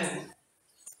punishment.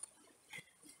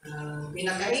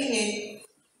 Pinakainit,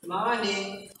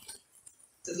 maani,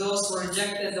 to those who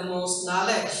rejected the most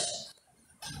knowledge.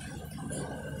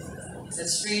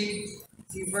 Let's read a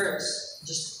few verses,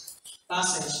 just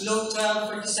passage. Luke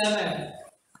 12:47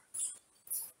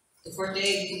 to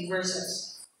 48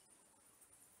 verses.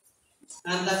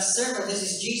 And that servant, this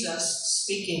is Jesus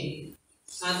speaking,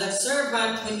 and that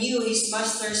servant who knew his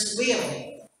master's will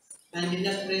and did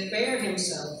not prepare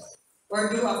himself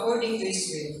or do according to his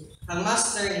will, ang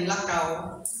master in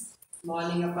lakaw,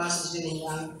 mawaling nga passage din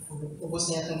niya,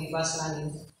 ubos niya itong ibasa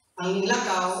natin. Ang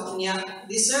lakaw niya,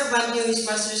 this servant knew his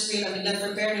master's will and did not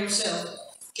prepare himself.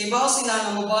 Kibaw sila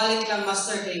na mubalik lang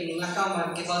master kay lakaw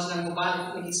man, kibaw sila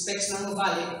mubalik, nag-expect na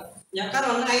mubalik. Niya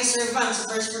karon ay servant sa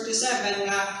verse 47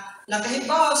 nga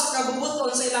nakahibaw sa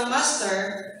kabubuton sa ilang master,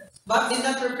 but did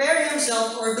not prepare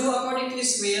himself or do according to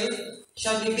his will,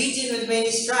 shall be beaten with many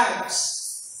stripes.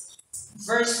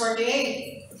 Verse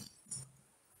 48.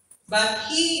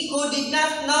 But he who did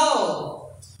not know,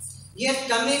 yet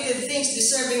committed things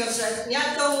deserving of death,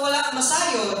 niya itong wala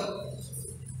masayod,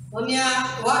 o niya,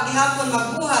 wag gihapon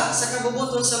magbuhat sa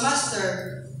kabubuton sa master,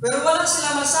 pero wala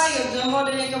sila masayod, na mo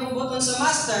din yung kabubuton sa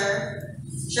master,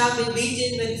 shall be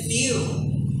beaten with few.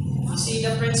 You see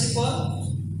the principle?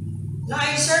 Na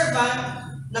ay servant,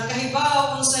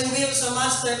 nakahibaw kung sa will sa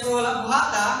master, pero wala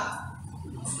buhata,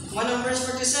 1 verse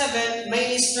 47,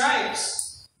 many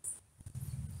stripes.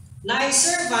 Na ay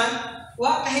servant,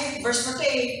 verse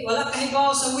 48, wala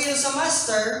kahibaw sa will sa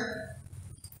master,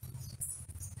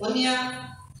 unya,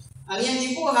 ang iyang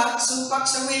ibuhat, supak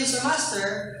sa will sa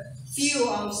master, few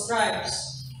ang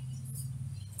stripes.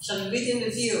 Shall be beaten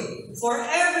with few. For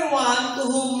everyone to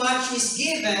whom much is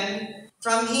given,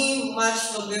 from him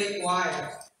much will be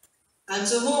required. And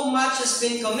to whom much has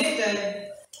been committed,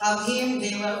 of him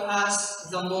they will ask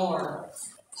the more.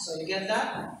 So you get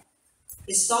that?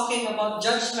 It's talking about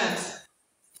judgment.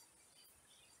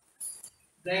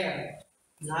 There.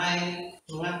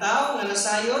 Mga tao na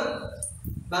nasayod,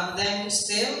 but then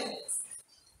still,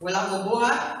 walang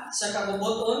mabuhat sa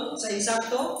kabubuton, sa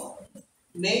insakto,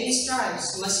 many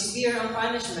stripes, mas severe ang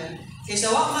punishment.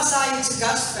 Kaysa wak masayod sa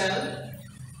gospel,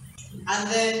 and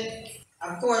then,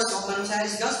 of course, wak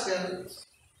masayod sa gospel,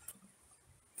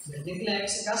 neglect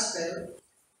sa gospel,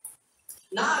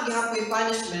 naagihapoy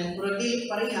punishment, pero di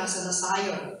pareha sa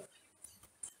nasayon.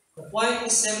 The point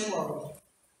is simple.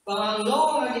 Kung ang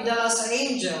law nga gidala sa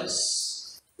angels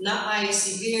na ay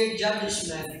severe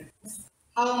judgment,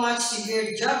 how much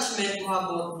severe judgment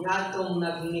maabot natong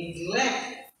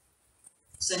nag-neglect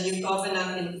sa new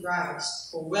covenant in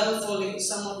Christ, who willfully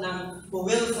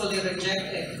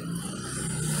rejected.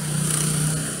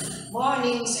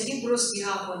 Morning sa Hebrews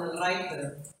gihapon ng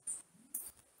writer,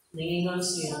 ningingon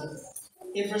siya,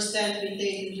 Hebrews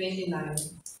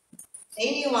 10:28-29.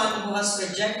 Anyone who has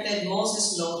rejected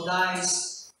Moses' law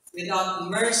dies without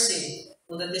mercy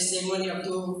on the testimony of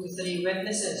 2 to 3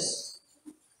 witnesses.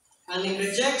 Ang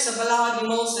nag-reject sa balaod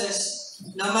ni Moses,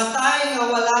 namatay nga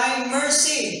walay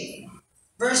mercy.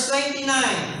 Verse 29.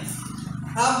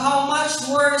 Of how much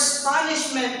worse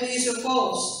punishment do you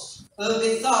suppose will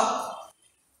be thought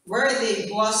worthy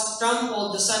who has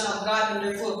trampled the Son of God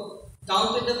underfoot,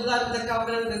 counted the blood of the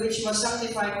covenant by which was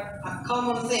sanctified a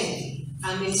common thing,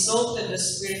 and insulted the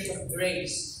Spirit of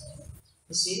grace.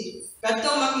 You see?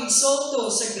 Kadto mag-insulto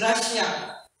sa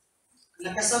grasya.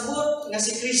 Nakasabot nga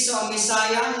si Kristo ang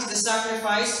Messiah, is the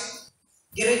sacrifice.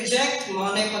 Gireject, mo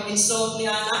na pag-insult ni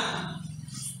Ana.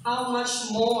 How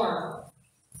much more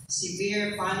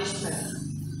severe punishment,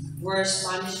 worse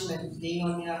punishment,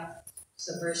 lingon niya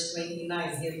sa verse 29,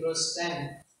 Hebrews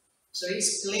 10. So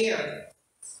it's clear.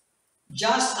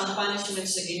 Just ang punishment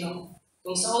sa Ginoo.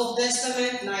 Kung sa Old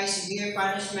Testament na ay severe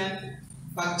punishment,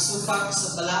 pagsupak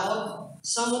sa balaod,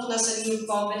 samot na sa New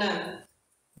Covenant.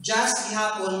 Just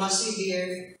gihapon, mas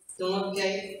severe, tungod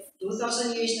kay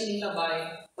 2,000 years na nilabay,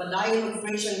 padayon og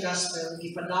preach ang gospel,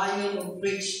 gipadayon og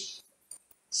preach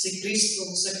si Kristo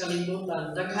sa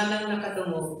kalibutan, daghan ang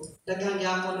nakadungog, daghan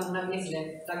yapon ang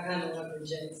nag-neglect, daghan ang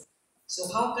nag-reject. So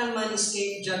how can man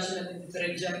escape judgment if he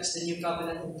rejects the new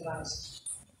covenant in Christ?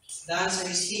 The answer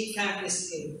is he can't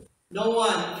escape. No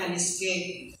one can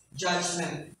escape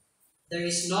judgment. There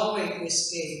is no way to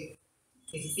escape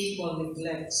if people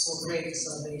neglect so great a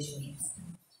salvation.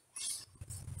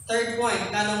 Third point,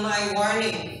 kanong may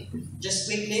warning. Just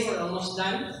quickly, we're almost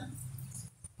done.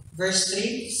 Verse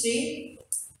 3, see?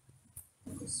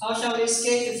 How shall we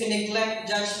escape if we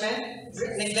neglect judgment,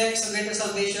 neglect so great a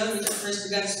salvation, which at first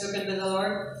began spoken by the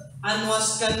Lord, and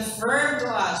was confirmed to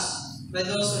us by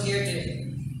those who heard it.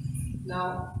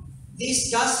 Now,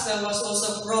 this gospel was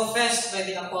also professed by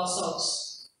the apostles.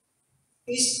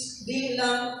 Is dili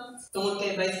lang tungod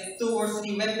kay by 2 or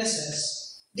 3 witnesses.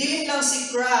 Dili lang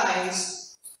si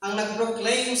Christ ang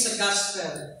nag-proclaim sa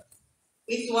gospel.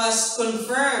 It was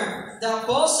confirmed. The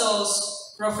apostles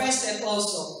professed it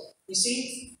also. You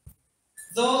see,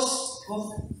 those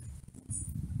who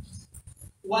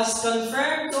was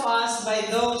confirmed to us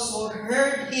by those who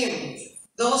heard Him,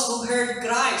 those who heard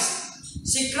Christ.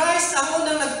 Si Christ ang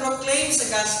unang nag-proclaim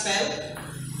sa gospel,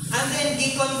 and then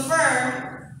gi-confirm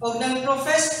o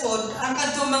nag-profess po ang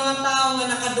kadtong mga tao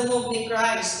nga nakadungog ni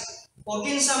Christ o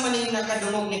kinsa man yung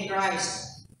nakadungog ni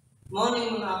Christ. Mao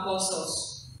ning mga apostles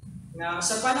nga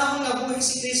sa panahon nga buhi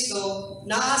si Kristo,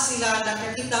 naa sila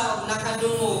nakakita o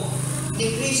nakadungog ni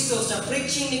Kristo sa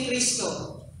preaching ni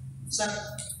Kristo, sa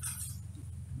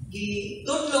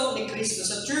gitudlo ni Kristo,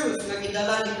 sa truth nga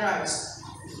gidala ni Christ.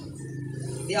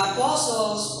 The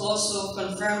apostles also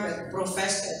confirmed it,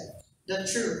 professed it, the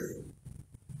truth.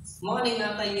 Morning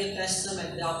natin New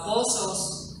Testament, the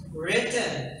apostles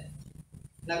written,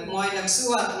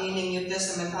 nagsuwat nining New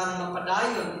Testament aron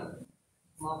mapadayon,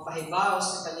 mapahibaw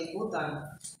sa kalibutan,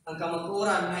 ang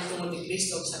kamaturan ay tungod ni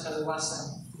Kristo sa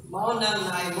kaluwasan. Maunang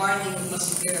na ay warning of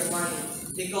mas severe warning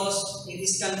because it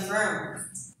is confirmed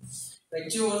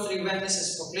by 2 or 3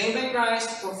 witnesses, proclaimed by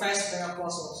Christ, professed by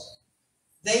apostles.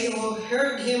 They who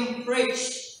heard Him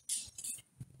preach,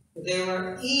 they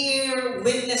were ear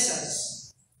witnesses.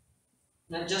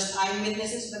 Not just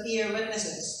eyewitnesses, but ear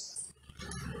witnesses.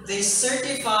 They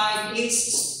certified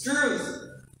its truth.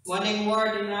 One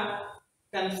word na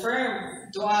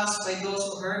confirmed to us by those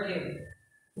who heard Him.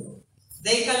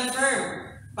 They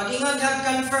confirmed. Pag ingon kag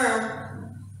confirm,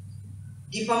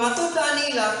 gipamatudan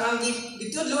nila ang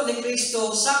gitudlo ni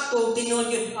Kristo sakto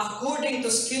tinuod according to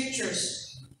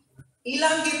scriptures.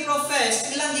 Ilang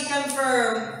gi-profess, ilang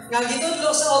gi-confirm nga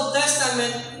gitudlo sa Old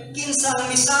Testament kinsa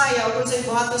ang Messiah o kinsa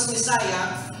buhatos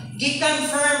Messiah,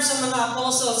 gi-confirm sa mga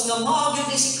apostles nga mao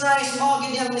gyud si Christ, mao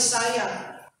gyud ang Messiah.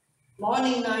 Mao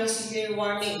ning na severe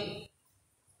warning.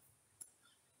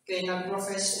 Kaya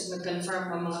nag-profess at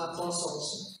nag-confirm ang mga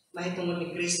apostles mahitungod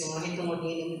ni Kristo, mahitungod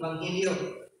ni Ebanghelyo.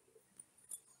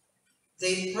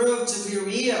 They proved to be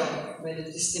real by the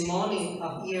testimony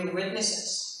of ear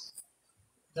witnesses.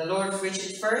 The Lord preached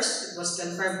it first. It was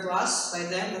confirmed to us by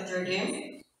them that heard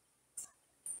Him.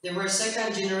 They were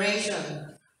second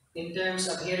generation in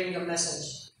terms of hearing the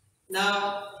message.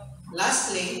 Now,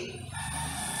 lastly,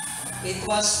 it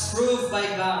was proved by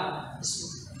God.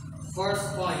 Fourth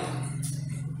point.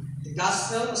 The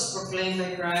gospel was proclaimed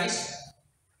by Christ.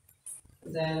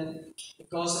 Then,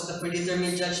 because of the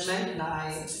predetermined judgment, na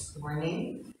ay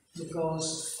warning,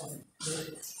 because of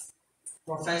the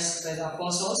professed by the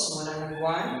apostles, muna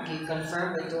nag-warn,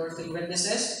 confirmed by 2 or 3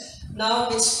 witnesses. Now,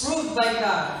 it's proved by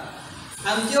God.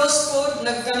 Ang Diyos po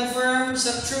nag-confirm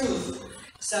sa truth,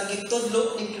 sa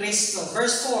gitudlo ni Kristo.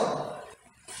 Verse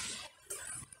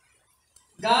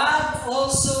 4. God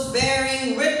also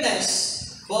bearing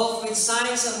witness, both with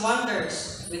signs and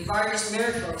wonders, with various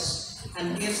miracles,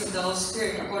 and gifts of the Holy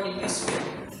Spirit according to His will.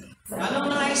 Anong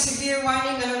na severe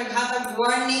warning? Anong naghatag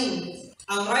warning?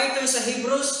 Ang writer sa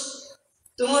Hebrews,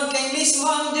 tungod kay mismo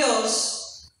ang Diyos,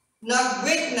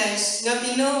 nag-witness nga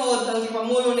tinuod ang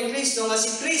ipamuno ni Kristo, nga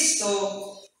si Kristo,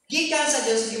 gikan sa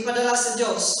Diyos, gipadala sa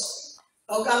Diyos.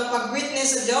 O ang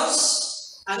pag-witness sa Diyos,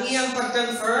 ang iyang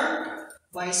pag-confirm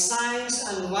by signs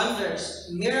and wonders,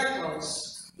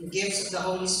 miracles, and gifts of the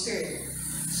Holy Spirit.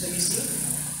 So you see,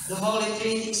 the Holy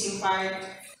Trinity is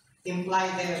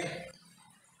implied there.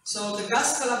 So the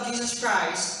gospel of Jesus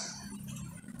Christ,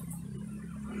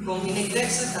 kung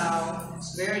in-neglect sa tao,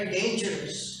 it's very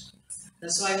dangerous.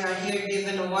 That's why we are here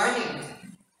given a warning.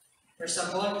 First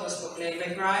of all, it was proclaimed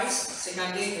by Christ.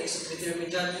 Secondly, there is a predetermined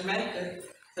judgment.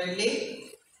 Thirdly,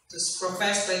 It was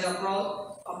professed by the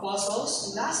apostles.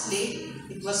 And lastly,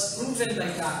 it was proven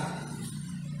by God.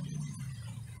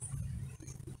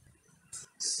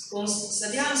 Kung sa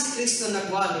diyan si Kristo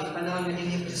nagwali, panahon nga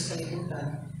dinipot sa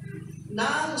kalibutan,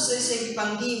 naano sa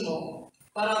ipanghimo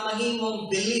para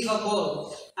mahimong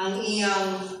believable ang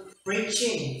iyang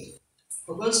preaching.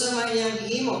 Kung sa mga iyang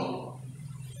himo,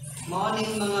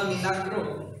 maoning mga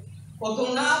milagro. O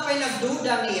kung naapay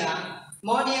nagduda niya,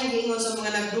 maoning ang hingon sa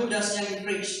mga nagduda sa iyang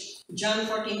preach. John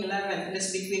 14:11.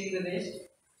 Let's be quick with this.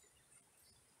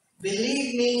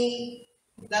 Believe me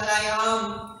that I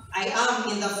am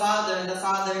in the Father, and the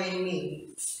Father in me.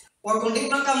 Or kung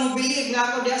di man ka mo believe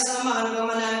nga ako di asama, ano ka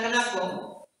mananan ako,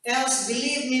 else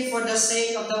believe me for the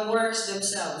sake of the works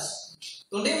themselves.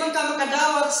 Kung di man ka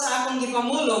makadawat sa akong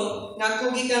gipamulong, nga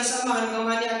ako gikan sa amahan nga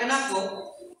maniakan ako,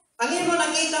 ang imo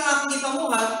nakita nga akong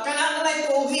gipamuhat, kana na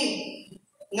tuuhin.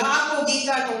 Nga ako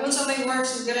gikan, kung sa may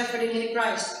works is referring in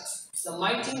Christ, the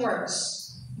mighty works,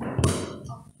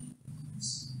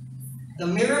 the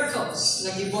miracles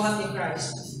na gibuhat ni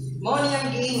Christ. Mao niyang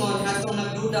giingon atong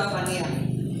nagduda pa niya.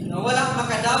 Na wala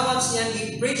makadawat siyang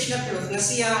gi-preach na truth nga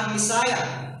siya ang Messiah.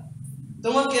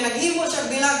 Tungod kay naghimo siya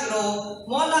milagro,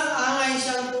 mo lang angay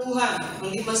siyang tuuhan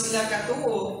kung di man sila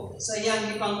katuo sa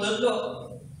iyang gipangtudlo.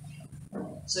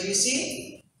 So you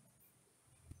see,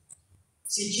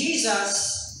 si Jesus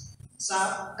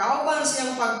sa kauban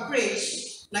siyang pag-preach,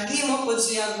 naghimo pud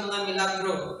siya ng mga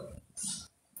milagro.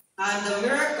 And the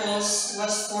miracles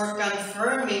was for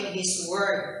confirming His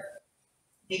word.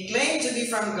 He claimed to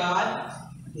be from God.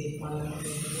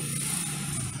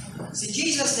 Si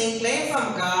Jesus then claimed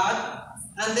from God,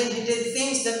 and then He did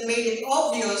things that made it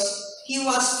obvious He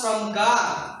was from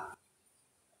God.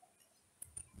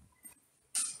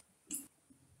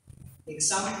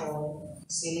 Example,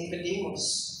 si Nicodemus.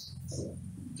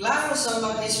 Klaro sa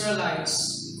mga Israelites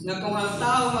na kung ang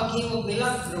tao maghimog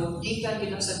milagro, gikan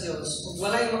gikan sa Dios. Ug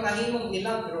walay makahimog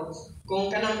milagro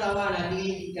kung kanang tawanan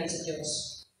dili gikan sa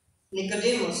Dios.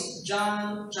 Nicodemus,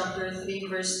 John chapter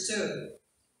 3 verse 2.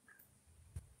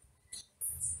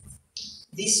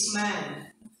 This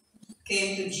man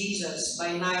came to Jesus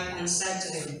by night and said to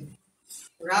him,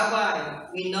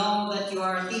 Rabbi, we know that you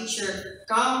are a teacher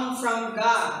come from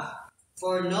God,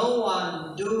 for no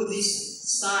one do these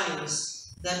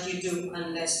signs that you do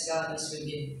unless God is with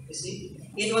you. You see?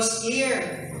 It was clear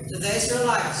to the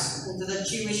Israelites and to the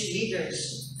Jewish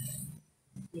leaders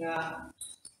nga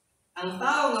ang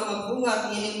tao nga magbuhat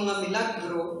ining mga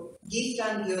milagro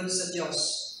gikan gyud sa Dios.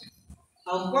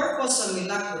 Ang purpose sa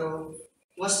milagro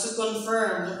was to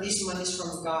confirm that this man is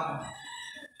from God.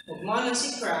 Ug mao na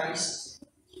si Christ,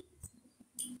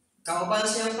 kauban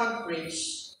siyang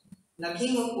pag-preach,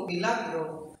 naghimo og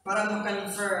milagro para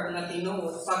ma-confirm na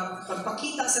tinuod,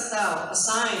 pagpakita sa tao, a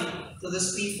sign to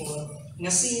those people, nga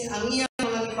si ang iyang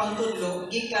mga ipangtudlo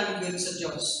gikan gyud sa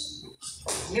Dios.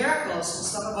 Miracles,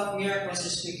 let's talk about miracles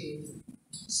just quickly.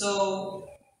 So,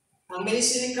 ang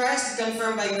ministry ni Christ is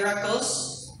confirmed by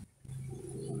miracles.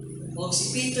 O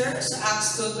si Peter sa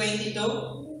Acts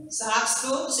 2:22. Sa Acts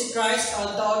 2, si Christ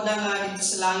taod-taod na nga dito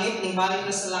sa langit, ningbalik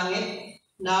na sa langit.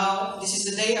 Now, this is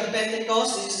the day of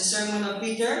Pentecost. This is the sermon of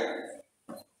Peter.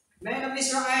 Men of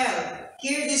Israel,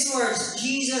 hear these words.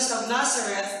 Jesus of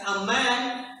Nazareth, a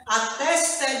man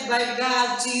attested by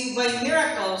God to you by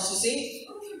miracles. You see?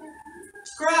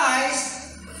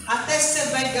 Christ,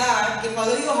 attested by God,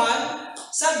 gipaluyuhan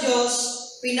sa Diyos,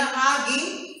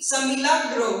 pinaagi sa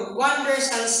milagro, wonders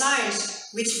and signs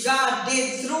which God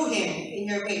did through Him in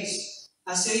your midst,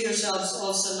 as you yourselves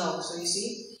also know. So you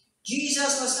see,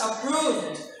 Jesus was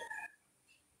approved.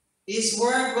 His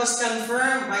word was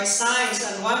confirmed by signs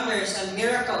and wonders and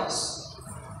miracles.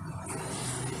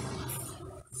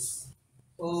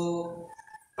 So,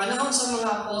 panahon sa mga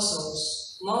apostles,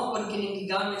 mao pud kining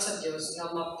gigamit sa Dios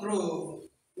nga ma-prove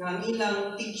nga ang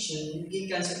ilang teaching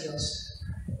gikan sa Dios.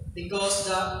 Because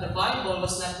the Bible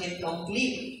was not yet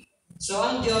complete. So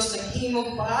ang Dios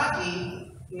naghimog paagi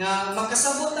nga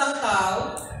makasabot ang tao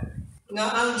nga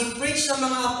ang gi-preach sa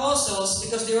mga apostles,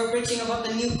 because they were preaching about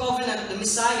the new covenant, the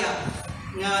Messiah,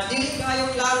 nga dili kayo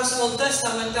klaro sa Old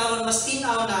Testament karon mas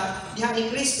tinaw na diha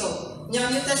ni Kristo. Nya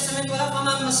New Testament wala pa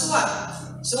man masuwat.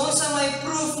 So sa may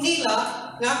proof nila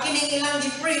nga kining ilang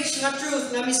gi-preach nga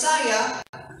truth nga Messiah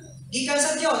gikan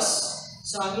sa Dios.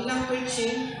 So ang ilang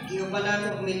preaching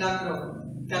giubanan og milagro,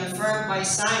 confirmed by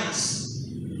signs.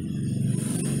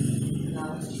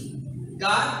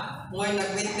 God mo'y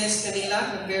nag-witness kanila,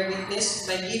 nag-bear witness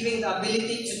by giving the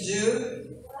ability to do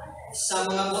sa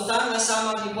mga butang nga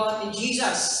sama gibuhat ni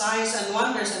Jesus, signs and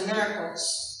wonders and miracles.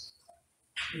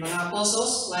 Mga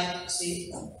apostles like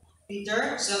si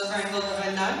Peter, self-handled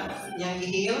kanan, yang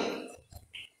i-heal.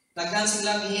 Daghan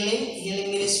sila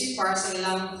healing ministry para sa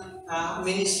ilang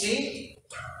ministry.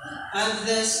 And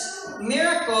this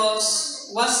miracles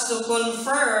was to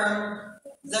confirm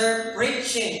their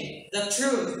preaching, the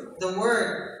truth, the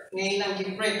word nga ilang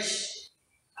gi-preach.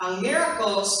 Ang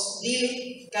miracles,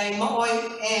 dili kay maoy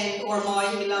end or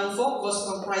maoy ilang focus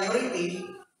o priority,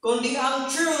 kundi ang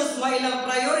truth may ilang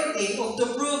priority of to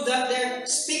prove that they're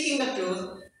speaking the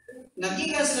truth,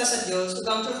 nagikan sila sa Diyos, ug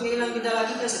ang truth nga ilang gidala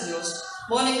gikan sa Diyos,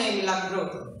 mo na milagro.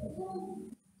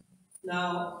 Now,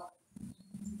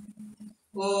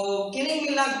 kining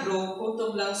milagro,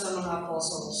 kutob lang sa mga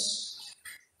apostles.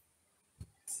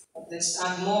 But let's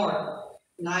add more.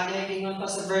 Nagiging pa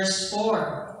sa verse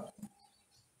 4.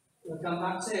 We'll come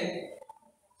back to it.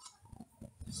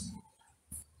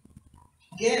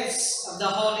 Gifts of the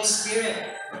Holy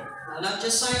Spirit. Not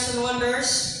just signs and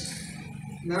wonders,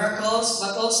 miracles,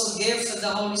 but also gifts of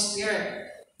the Holy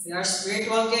Spirit. They are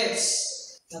spiritual gifts.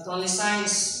 Not only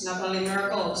signs, not only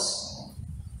miracles.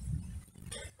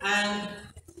 And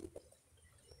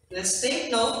let's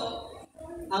take note,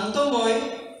 ang tumoy,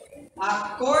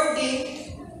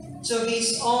 according to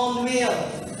His own will.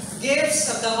 Gifts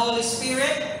of the Holy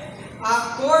Spirit,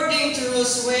 according to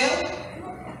His will,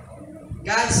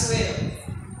 God's will.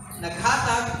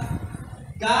 Naghatag,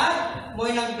 God,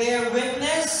 mo'y nag-bear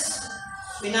witness,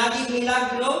 pinagig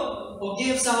milagro, o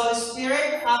gifts sa Holy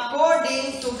Spirit,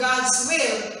 according to God's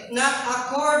will, not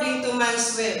according to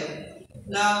man's will.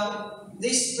 Now,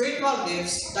 these spiritual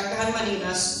gifts, daghan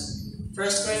maninas, 1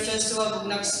 Corinthians 12,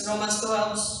 Romans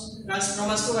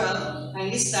 12, ang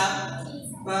lista,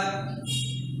 but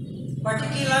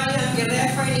particularly ang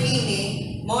i-refer niini,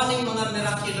 morning mga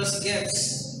miraculous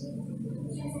gifts.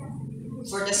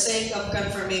 For the sake of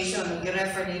confirmation, ang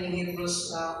i-refer niini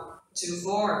Hebrews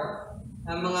 2:4.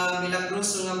 Ang mga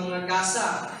milagros ng mga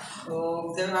gasa.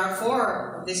 So, there are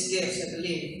 4 of these gifts, I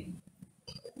believe.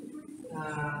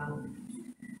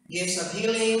 Gifts of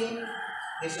healing,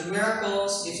 gifts of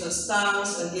miracles, gifts of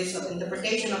tongues, and gifts of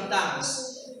interpretation of tongues.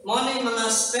 Morning mga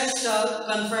special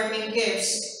confirming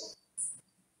gifts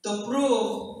to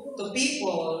prove to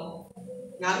people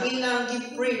nga ilang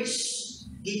gi-preach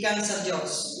gikan sa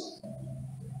Diyos.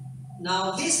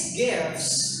 Now, these gifts,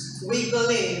 we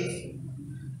believe,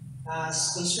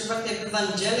 as conservative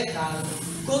evangelical,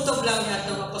 kutob lang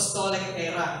itong apostolic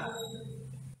era.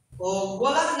 O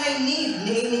wala na need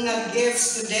ni nga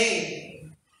gifts today.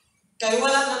 Kaya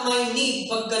wala na may need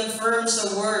pag-confirm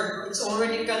sa word. It's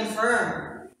already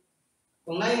confirmed.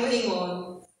 Kung na'y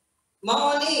maingon,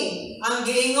 maoni ang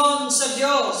giingon sa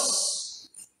Diyos.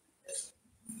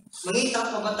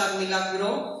 Mangita pa ba tag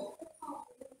milagro?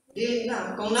 Dili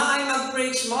na. Kung naay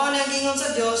mag-preach, maoni ang giingon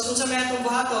sa Diyos, kung sa may atong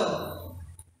buhaton.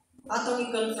 Atong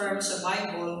i-confirm sa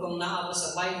Bible, kung naa ba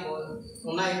sa Bible,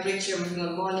 kung naay preacher,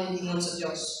 magingon, maoni ang giingon sa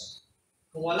Diyos.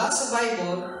 Kung wala sa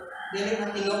Bible, dili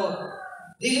na tinuod.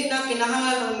 Dili na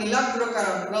kinahanglan ng milagro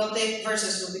karon. We'll take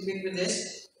verses, we'll be quick with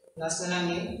this. Last na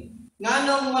lang yun.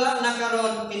 Nganong wala na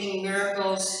karon kining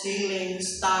miracles,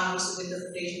 healings, tongues,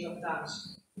 interpretation of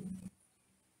tongues.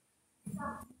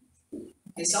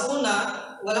 Okay, sa una,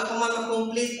 wala pa man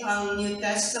complete ang New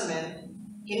Testament.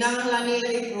 Kinahanglan nila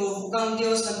i-prove kung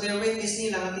Diyos nag-bear witness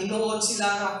nila na tinuod sila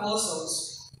ang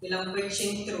apostles ilang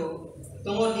preaching through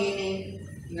tungod din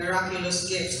miraculous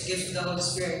gifts, gifts of the Holy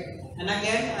Spirit. And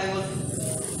again, I will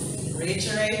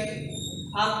reiterate,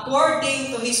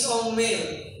 according to His own will.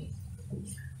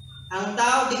 Ang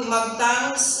tao di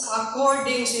mag-tongues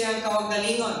according sa iyang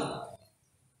kaugalingon.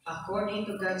 According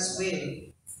to God's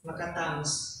will,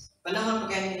 maka-tongues. Panahon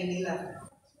pa kaya nila.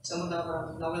 So,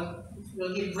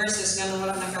 we'll give verses nga nung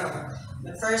wala na karoon.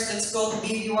 But first, let's go to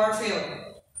B.B. Warfield,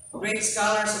 great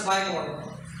scholars of Bible.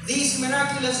 These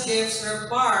miraculous gifts were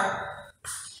part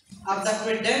of the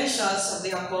credentials of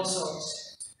the apostles.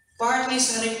 Partly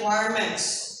sa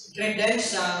requirements,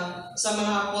 credential sa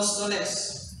mga apostoles.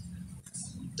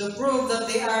 To prove that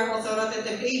they are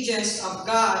authoritative agents of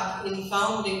God in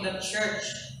founding the church.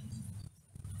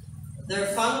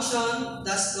 Their function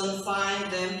does confine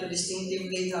them to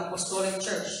distinctively the apostolic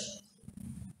church,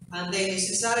 and they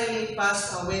necessarily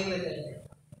pass away with it.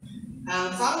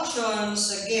 Ang function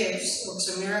sa gifts o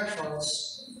sa miracles,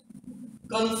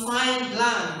 confined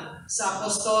lang sa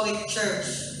apostolic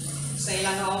church, sa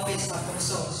ilang office sa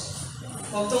apostles.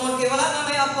 Kung tungkol kay wala na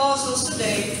may apostles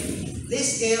today,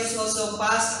 these gifts also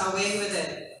passed away with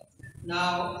it.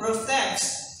 Now, proof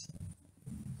text.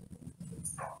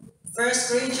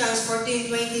 1 Corinthians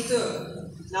 14:22.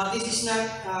 Now, this is not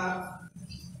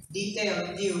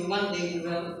detailed view. One day we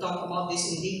will talk about this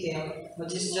in detail,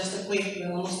 but this is just a quick,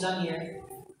 we're almost done here.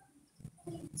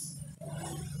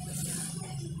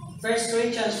 1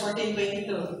 Corinthians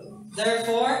 14:22.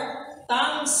 Therefore,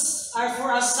 tongues are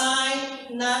for a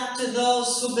sign not to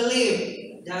those who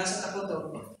believe. Diyan sa taputo.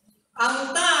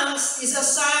 Ang tongues is a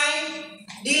sign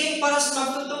dili para sa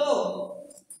magtotoo.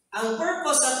 Ang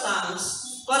purpose sa tongues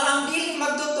para ang dili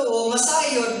magtotoo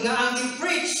masayod nga ang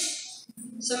gi-preach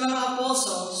sa mga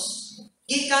apostles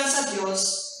gikan sa Dios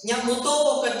nya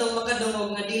mutuo kadtong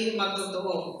makadungog nga dili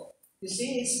magtotoo. You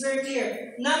see, it's very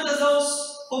clear. Not to those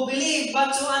who believe,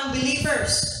 but to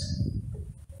unbelievers.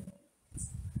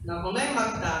 Na kung may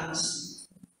mag-tongues,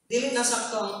 dili na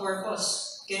sakto ang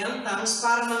purpose. Kaya ang tongues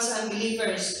para man sa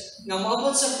unbelievers. Nga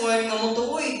maabot sa point nga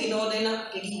mutuoy, tinuoday na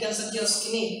kigikan sa Diyos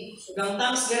kini. Ang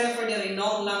tongues gaya for the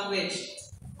renowned language.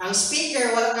 Ang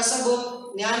speaker, wala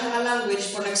kasabot niya nga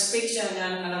language, kung nag-speak siya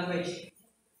niya nga language.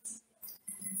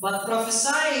 But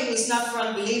prophesying is not for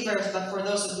unbelievers, but for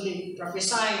those who believe.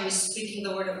 Prophesying is speaking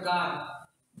the word of God,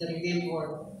 the revealed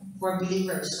word, for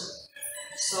believers.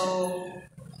 So,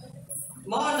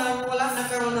 wala na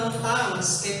karoon ng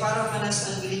tongues kay para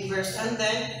manas unbelievers. And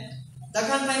then,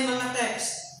 daghan tayong mga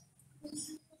text.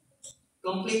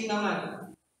 Complete naman.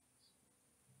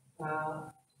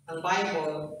 Ang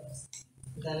Bible,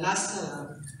 the last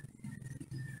naman,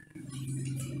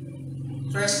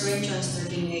 1 Corinthians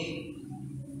 13:8.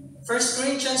 1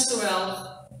 Corinthians 12,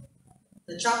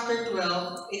 the chapter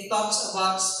 12, it talks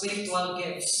about spiritual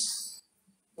gifts.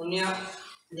 Kunya,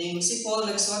 yung si Paul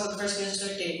nagsulat ng 1 Corinthians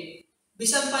 13,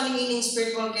 bisan pa ning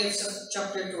spiritual gifts of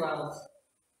chapter 12,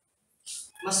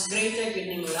 mas greater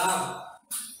yun yung love.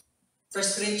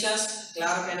 1 Corinthians,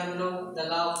 klaro kayo na mo the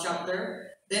love chapter.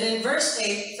 Then in verse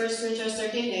 8, 1 Corinthians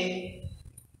 13:8,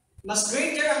 mas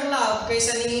greater ang love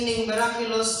kaysa ning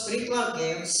miraculous spiritual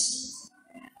gifts,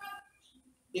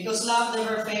 because love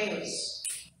never fails.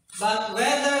 But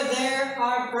whether there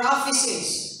are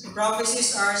prophecies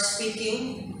are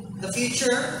speaking the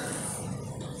future,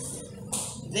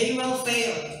 they will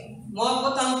fail.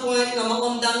 Moabot ang point na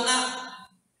maundang na.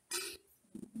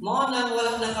 Mo nang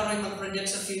wala na karoy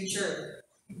mag-predict sa future.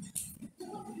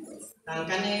 Ang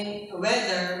kaning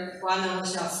weather, paano mo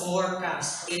siya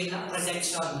forecast, hindi na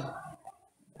prediction.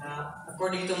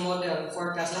 According to model,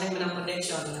 forecast, lahat mo ng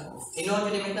prediction. Inoon mo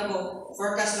naman tabo,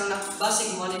 forecast lang na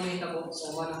basic mo naman tabo.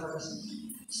 So, one of purpose.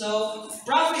 So,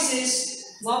 prophecies,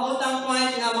 mabot ang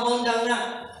point nga maundang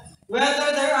na.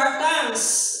 Whether there are tongues,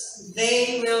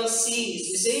 they will cease.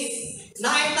 You see?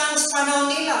 Naay tongues panahon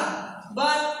nila.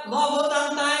 But, mabot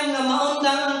ang time na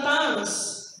maundang ang tongues.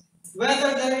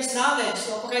 Whether there is knowledge.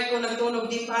 So, kaya kung nagtunog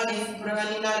di pa rin, kung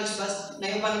nang knowledge ba, na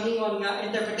yung paniningon nga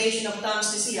interpretation of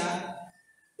tongues ni siya,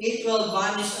 it will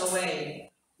vanish away.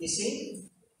 You see?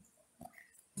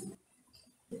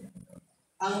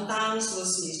 Ang tongues will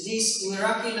cease. These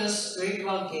miraculous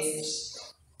spiritual gifts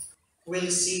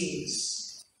will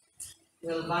cease.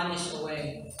 Will vanish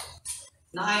away.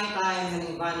 Naay time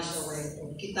na vanish away.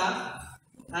 Kung kita,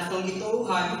 atong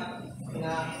gituuhan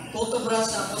na kutubra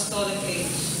sa apostolic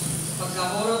age,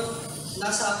 pagkahurot na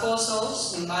sa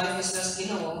apostles, yung balik is nas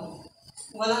Ginoo,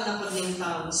 wala na po yung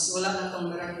tongues, wala na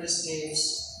itong miraculous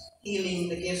gifts. Healing,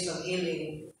 the gifts of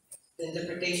healing, the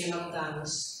interpretation of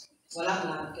tongues, wala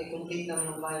na, kay complete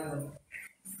naman ng Bible.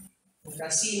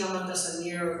 Kasi naman ta sa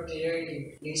mirror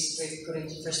clearly, this 1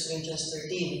 Corinthians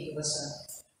 13, diba sa?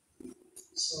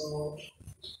 So,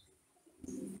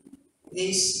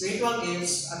 these spiritual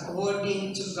gifts,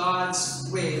 according to God's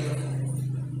will,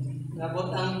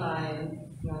 nabot ang time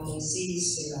na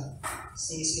mag-cease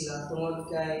sila tungod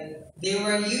kay they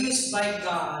were used by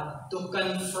God to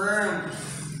confirm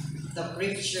the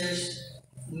preacher's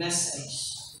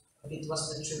message. It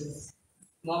was the truth.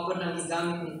 Mapod na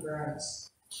gigamit ni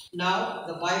Christ. Now,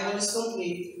 the Bible is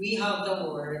complete. We have the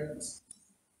Word.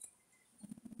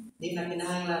 Di na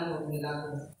kinahanglan mo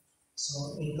nilago.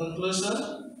 So, in conclusion,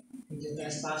 medyo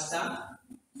transfast.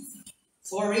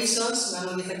 4 reasons nga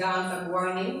nung itagaan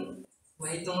tag-warning.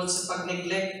 Mahitungod sa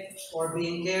pag-neglect or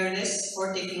being careless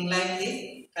or taking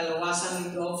lightly,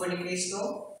 kalawasan ng offer ni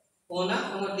Kristo.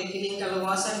 Una, tungod kay kining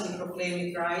kalawasan, i-proclaim ni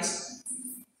Christ.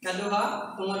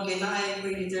 Kaduha, tungod kay naay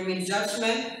predetermined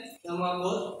judgment na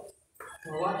mabot,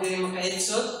 mawa kay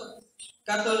maka-exot.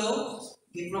 Katulo,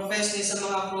 i-profess ni sa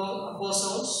mga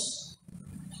apostles.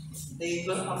 The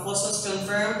apostles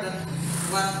confirmed that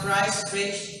what Christ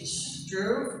preached is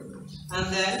true, and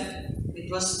then it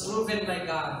was proven by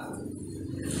God.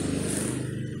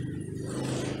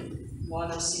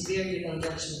 Mga severe din ang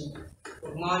judgment.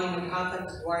 Huwag mga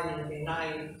naghatag warning kay naay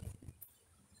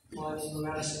mga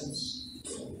mga reasons.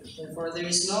 Therefore, there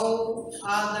is no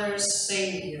other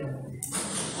Savior,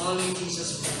 only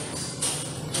Jesus Christ.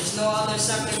 There is no other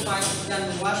sacrifice that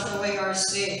can wash away our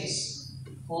sins,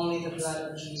 Only the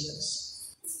blood of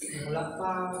Jesus. Wala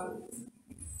pa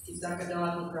kita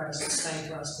kadawat ng Christ, it's time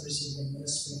for us to receive Him. Let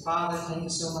us pray. Father, thank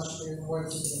you so much for your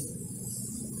word today.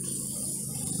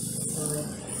 Lord,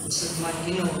 isip man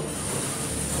Ginoo,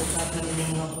 pagkat na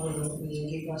nilang mga pulo, will you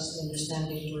give us the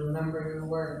understanding to remember your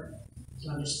word, to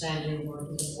understand your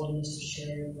word, and the boldness to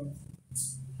share your word.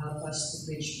 Help us to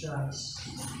preach Christ,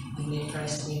 and may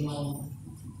Christ be known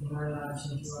in our lives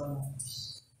and through our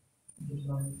lives.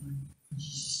 In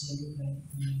Jesus' name we pray.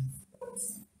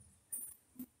 Amen.